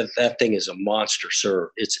 That thing is a monster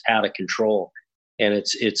serve. It's out of control, and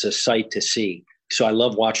it's a sight to see. So I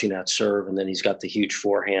love watching that serve, and then he's got the huge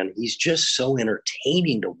forehand. He's just so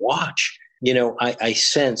entertaining to watch. I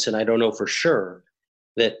sense, and I don't know for sure,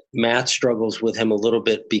 that Matt struggles with him a little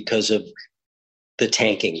bit because of the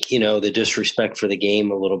tanking, the disrespect for the game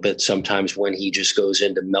a little bit sometimes when he just goes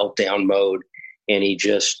into meltdown mode and he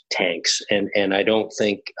just tanks. And I don't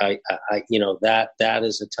think that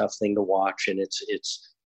is a tough thing to watch, and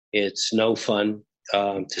it's no fun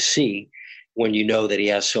to see when you know that he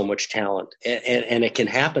has so much talent, and it can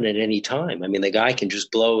happen at any time. I mean, the guy can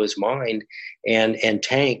just blow his mind and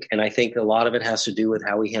tank. And I think a lot of it has to do with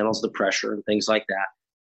how he handles the pressure and things like that.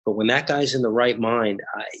 But when that guy's in the right mind,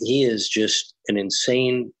 he is just an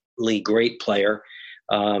insanely great player,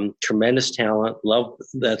 tremendous talent. Love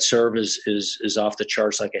that serve is off the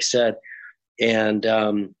charts, like I said. And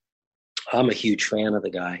I'm a huge fan of the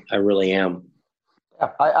guy. I really am.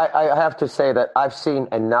 I have to say that I've seen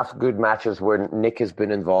enough good matches where Nick has been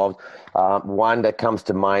involved. One that comes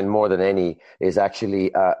to mind more than any is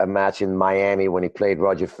actually a match in Miami when he played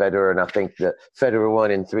Roger Federer, and I think that Federer won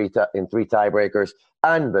in three tiebreakers.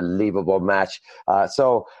 Unbelievable match.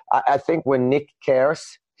 So I think when Nick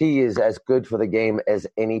cares, he is as good for the game as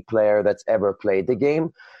any player that's ever played the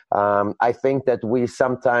game. I think that we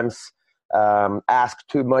sometimes ask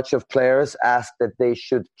too much of players, ask that they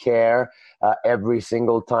should care every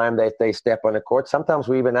single time that they step on the court. Sometimes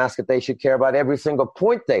we even ask that they should care about every single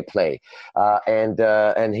point they play.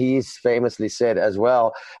 And he's famously said as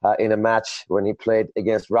well in a match when he played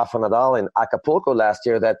against Rafa Nadal in Acapulco last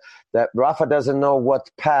year that Rafa doesn't know what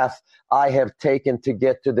path I have taken to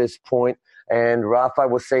get to this point. And Rafa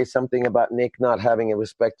will say something about Nick not having a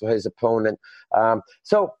respect for his opponent.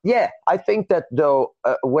 So, yeah, I think that, though,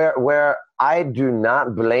 where I do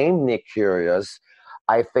not blame Nick Kyrgios,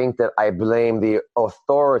 I think that I blame the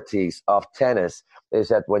authorities of tennis, is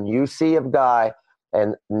that when you see a guy,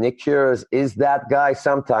 and Nick Kyrgios is that guy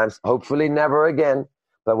sometimes, hopefully never again,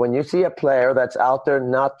 but when you see a player that's out there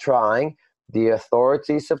not trying, the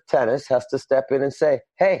authorities of tennis has to step in and say,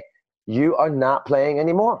 hey, you are not playing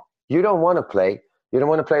anymore. You don't want to play. You don't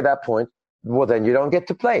want to play that point. Well, then you don't get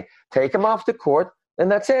to play. Take him off the court,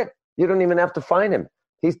 and that's it. You don't even have to find him.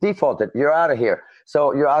 He's defaulted. You're out of here.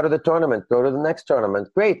 So you're out of the tournament. Go to the next tournament.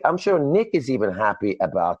 Great. I'm sure Nick is even happy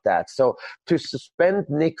about that. So to suspend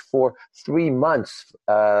Nick for 3 months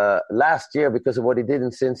last year because of what he did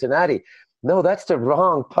in Cincinnati, no, that's the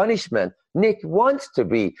wrong punishment. Nick wants to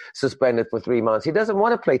be suspended for 3 months. He doesn't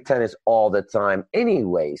want to play tennis all the time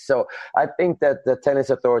anyway. So I think that the tennis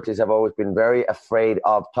authorities have always been very afraid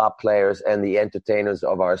of top players and the entertainers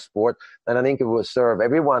of our sport. And I think it will serve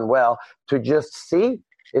everyone well to just see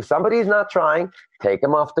if somebody is not trying, take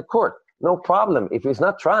him off the court. No problem. If he's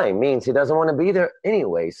not trying, means he doesn't want to be there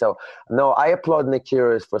anyway. So, no, I applaud Nick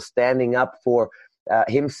Kyrgios for standing up for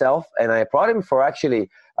himself, and I applaud him for actually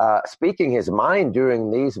speaking his mind during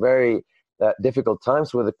these very difficult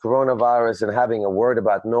times with the coronavirus and having a word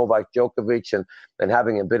about Novak Djokovic and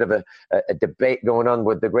having a bit of a debate going on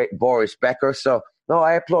with the great Boris Becker. So, no,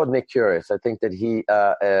 I applaud Nick Kyrgios. I think that he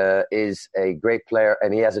is a great player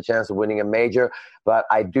and he has a chance of winning a major. But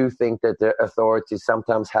I do think that the authorities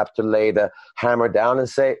sometimes have to lay the hammer down and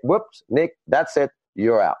say, whoops, Nick, that's it.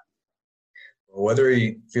 You're out. Whether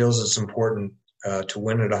he feels it's important to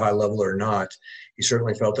win at a high level or not, he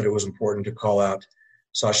certainly felt that it was important to call out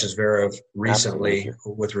Sasha Zverev recently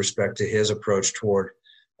with respect to his approach toward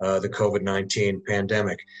the COVID-19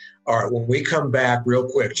 pandemic. All right, when we come back real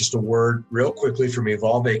quick, just a word real quickly from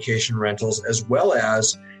Evolve Vacation Rentals, as well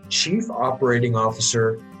as Chief Operating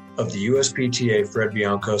Officer of the USPTA, Fred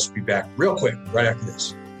Biancos. Be back real quick right after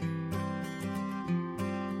this.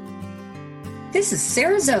 This is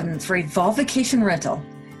Sarah Zoden for Evolve Vacation Rental.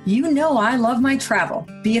 You know I love my travel,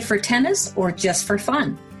 be it for tennis or just for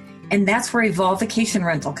fun. And that's where Evolve Vacation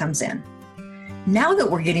Rental comes in. Now that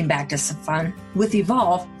we're getting back to some fun, with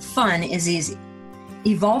Evolve, fun is easy.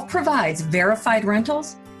 Evolve provides verified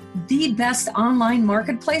rentals, the best online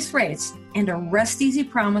marketplace rates, and a rest-easy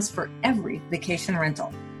promise for every vacation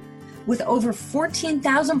rental. With over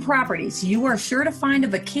 14,000 properties, you are sure to find a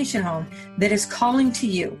vacation home that is calling to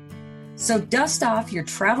you. So dust off your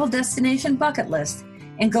travel destination bucket list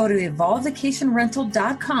and go to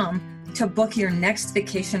evolvevacationrental.com to book your next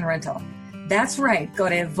vacation rental. That's right, go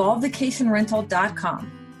to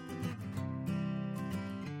evolvevacationrental.com.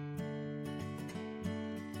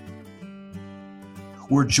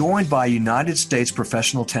 We're joined by United States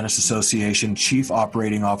Professional Tennis Association Chief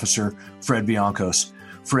Operating Officer Fred Biancos.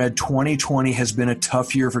 Fred, 2020 has been a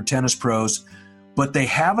tough year for tennis pros, but they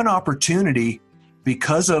have an opportunity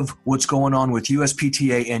because of what's going on with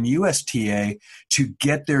USPTA and USTA to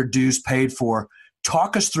get their dues paid for.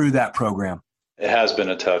 Talk us through that program. It has been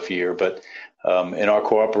a tough year, but in our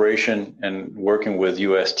cooperation and working with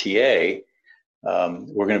USTA,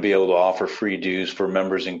 we're going to be able to offer free dues for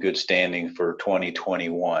members in good standing for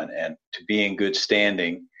 2021. And to be in good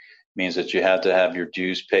standing means that you have to have your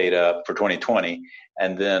dues paid up for 2020,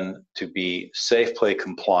 and then to be Safe Play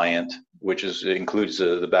compliant, which includes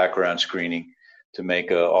the background screening to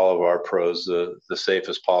make all of our pros the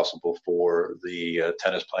safest possible for the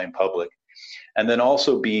tennis playing public. And then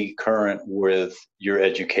also be current with your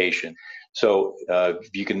education. So if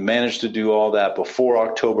you can manage to do all that before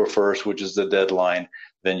October 1st, which is the deadline,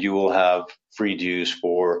 then you will have free dues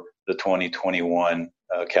for the 2021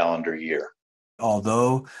 calendar year.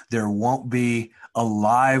 Although there won't be a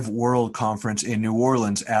live World Conference in New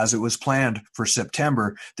Orleans as it was planned for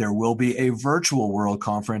September, there will be a virtual World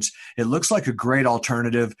Conference. It looks like a great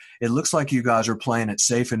alternative. It looks like you guys are playing it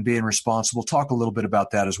safe and being responsible. Talk a little bit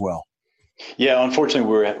about that as well. Yeah,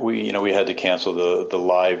 unfortunately, we had to cancel the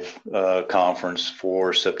live conference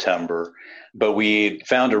for September, but we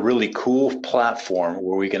found a really cool platform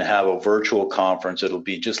where we can have a virtual conference. It'll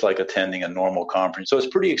be just like attending a normal conference. So it's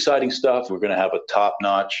pretty exciting stuff. We're going to have a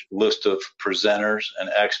top-notch list of presenters and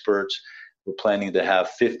experts. We're planning to have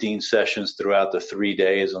 15 sessions throughout the 3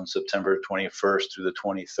 days on September 21st through the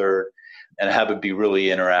 23rd, and have it be really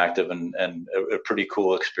interactive and a pretty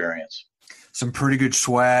cool experience. Some pretty good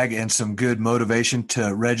swag and some good motivation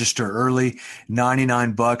to register early.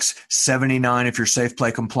 $99, $79 if you're Safe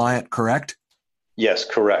Play compliant, correct? Yes,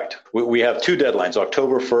 correct. We have two deadlines,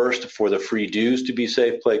 October 1st for the free dues to be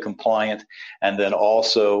Safe Play compliant, and then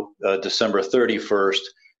also December 31st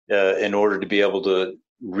in order to be able to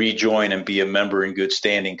rejoin and be a member in good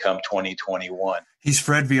standing come 2021. He's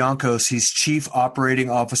Fred Biancos. He's Chief Operating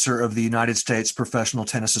Officer of the United States Professional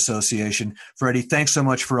Tennis Association. Freddie, thanks so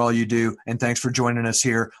much for all you do, and thanks for joining us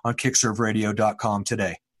here on KickServeRadio.com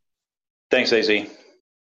today. Thanks, AZ.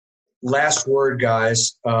 Last word,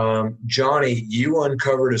 guys. Johnny, you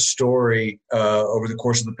uncovered a story over the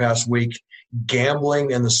course of the past week.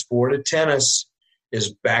 Gambling in the sport of tennis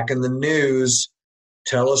is back in the news.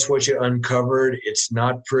 Tell us what you uncovered. It's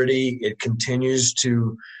not pretty. It continues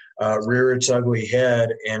to rear its ugly head,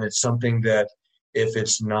 and it's something that if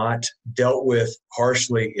it's not dealt with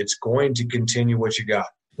harshly, it's going to continue. What you got?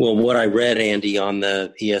 Well, what I read, Andy, on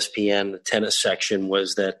the ESPN the tennis section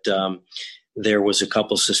was that there was a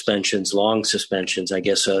couple suspensions, long suspensions. I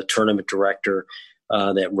guess a tournament director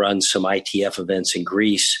that runs some ITF events in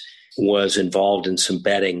Greece was involved in some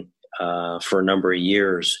betting for a number of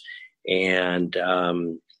years. And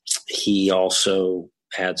he also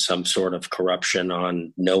had some sort of corruption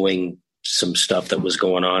on knowing some stuff that was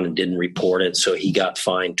going on and didn't report it. So he got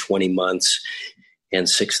fined 20 months and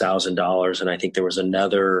 $6,000. And I think there was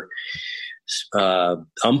another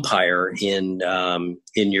umpire in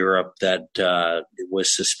Europe that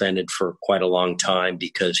was suspended for quite a long time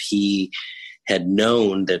because he had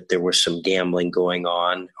known that there was some gambling going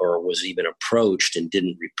on or was even approached and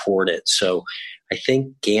didn't report it. So I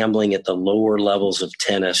think gambling at the lower levels of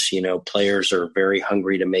tennis, players are very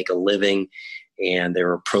hungry to make a living, and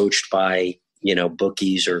they're approached by,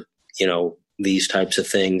 bookies or, these types of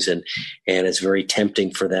things. And it's very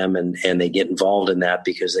tempting for them, and they get involved in that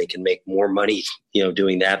because they can make more money,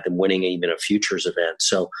 doing that than winning even a futures event.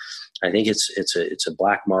 So I think it's a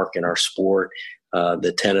black mark in our sport.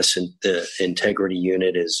 The tennis and the integrity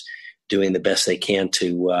unit is doing the best they can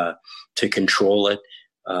to control it.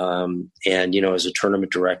 And, as a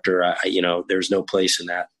tournament director, there's no place in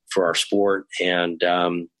that for our sport. And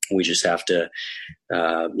we just have to,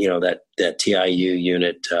 that TIU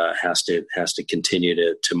unit has to continue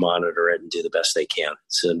to monitor it and do the best they can.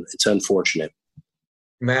 It's unfortunate.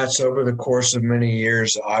 Mats, over the course of many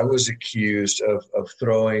years, I was accused of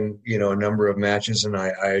throwing, a number of matches, and I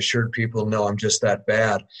assured people, no, I'm just that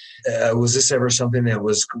bad. Was this ever something that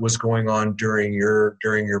was going on during your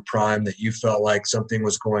prime, that you felt like something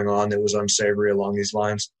was going on that was unsavory along these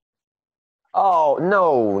lines? Oh,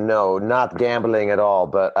 no, not gambling at all,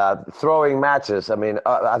 but throwing matches. I mean,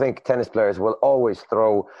 I think tennis players will always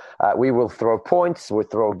throw. We will throw points, we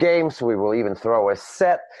throw games, we will even throw a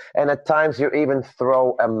set, and at times you even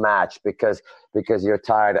throw a match because you're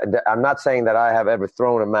tired. I'm not saying that I have ever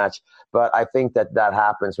thrown a match, but I think that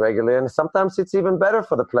happens regularly, and sometimes it's even better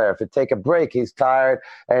for the player. If you take a break, he's tired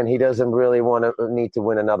and he doesn't really need to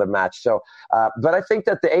win another match. So, but I think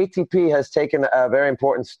that the ATP has taken a very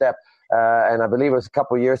important step. And I believe it was a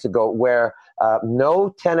couple of years ago, where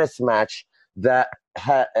no tennis match that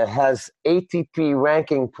has ATP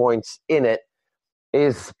ranking points in it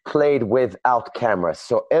is played without cameras.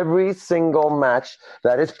 So every single match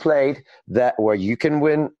that is played where you can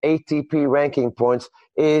win ATP ranking points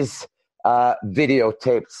is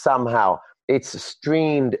videotaped somehow. It's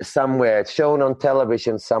streamed somewhere. It's shown on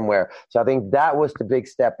television somewhere. So I think that was the big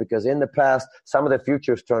step, because in the past, some of the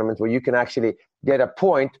futures tournaments where you can actually get a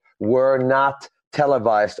point were not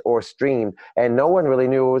televised or streamed, and no one really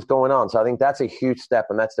knew what was going on. So I think that's a huge step,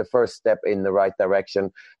 and that's the first step in the right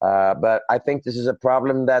direction. But I think this is a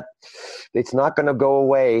problem that it's not going to go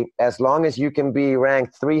away as long as you can be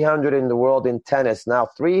ranked 300 in the world in tennis. Now,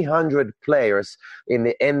 300 players in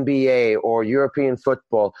the NBA or European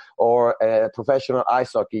football or professional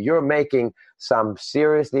ice hockey, you're making some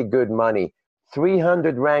seriously good money.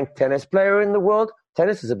 300 ranked tennis player in the world,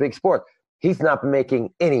 tennis is a big sport. He's not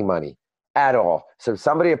making any money at all. So if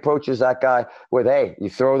somebody approaches that guy with, hey, you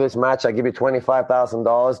throw this match, I give you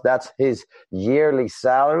 $25,000, that's his yearly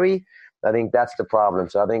salary, I think that's the problem.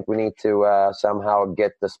 So I think we need to somehow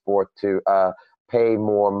get the sport to pay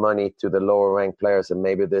more money to the lower ranked players, and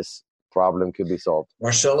maybe this problem could be solved.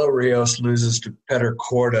 Marcelo Rios loses to Petr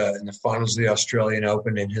Korda in the finals of the Australian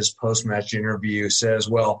Open. In his post-match interview, says,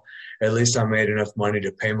 well, at least I made enough money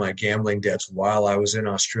to pay my gambling debts while I was in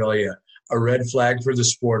Australia. A red flag for the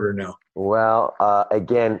sport or no? Well,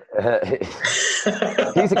 again,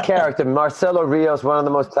 he's a character. Marcelo Rios, one of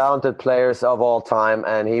the most talented players of all time,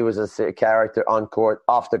 and he was a character on court,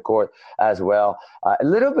 off the court as well. A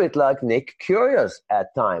little bit like Nick Kyrgios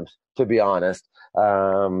at times, to be honest.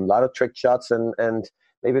 A lot of trick shots and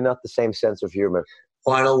maybe not the same sense of humor.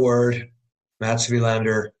 Final word, Mats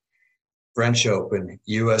Wilander, French Open,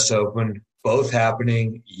 U.S. Open, both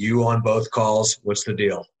happening, you on both calls. What's the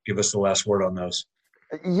deal? Give us the last word on those.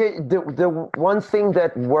 Yeah, the one thing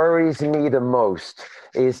that worries me the most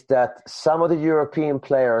is that some of the European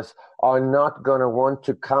players are not going to want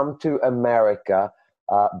to come to America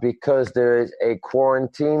because there is a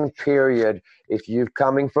quarantine period. If you're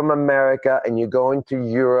coming from America and you're going to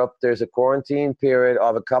Europe, there's a quarantine period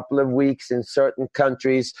of a couple of weeks in certain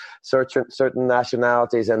countries, certain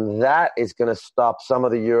nationalities, and that is going to stop some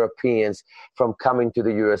of the Europeans from coming to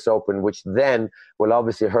the U.S. Open, which then will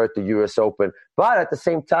obviously hurt the U.S. Open. But at the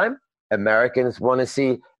same time, Americans want to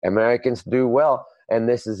see Americans do well, and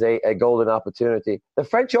this is a golden opportunity. The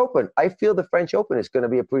French Open, I feel the French Open is going to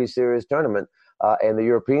be a pretty serious tournament. And the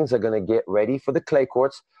Europeans are going to get ready for the clay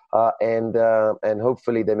courts, and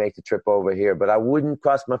hopefully they make the trip over here. But I wouldn't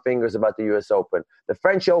cross my fingers about the U.S. Open. The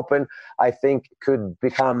French Open, I think, could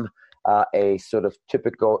become a sort of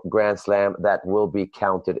typical Grand Slam that will be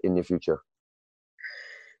counted in the future.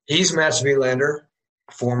 He's Mats Wilander,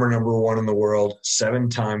 former number one in the world,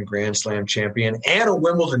 7-time Grand Slam champion, and a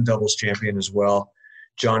Wimbledon doubles champion as well.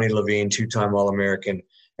 Johnny Levine, 2-time All-American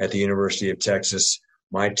at the University of Texas.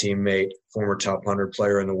 My teammate, former top 100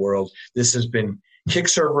 player in the world. This has been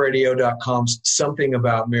KickServeRadio.com's Something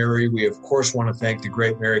About Mary. We, of course, want to thank the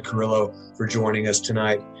great Mary Carrillo for joining us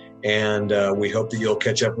tonight, and we hope that you'll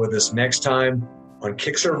catch up with us next time on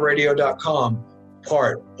KickServeRadio.com,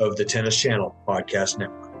 part of the Tennis Channel Podcast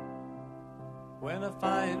Network. When I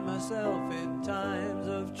find myself in times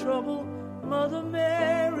of trouble, Mother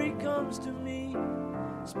Mary comes to me,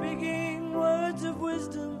 speaking words of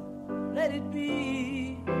wisdom. Let it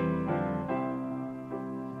be.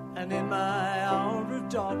 And in my hour of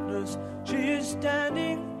darkness, she is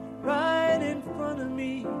standing right in front of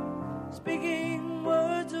me, speaking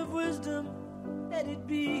words of wisdom. Let it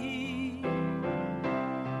be.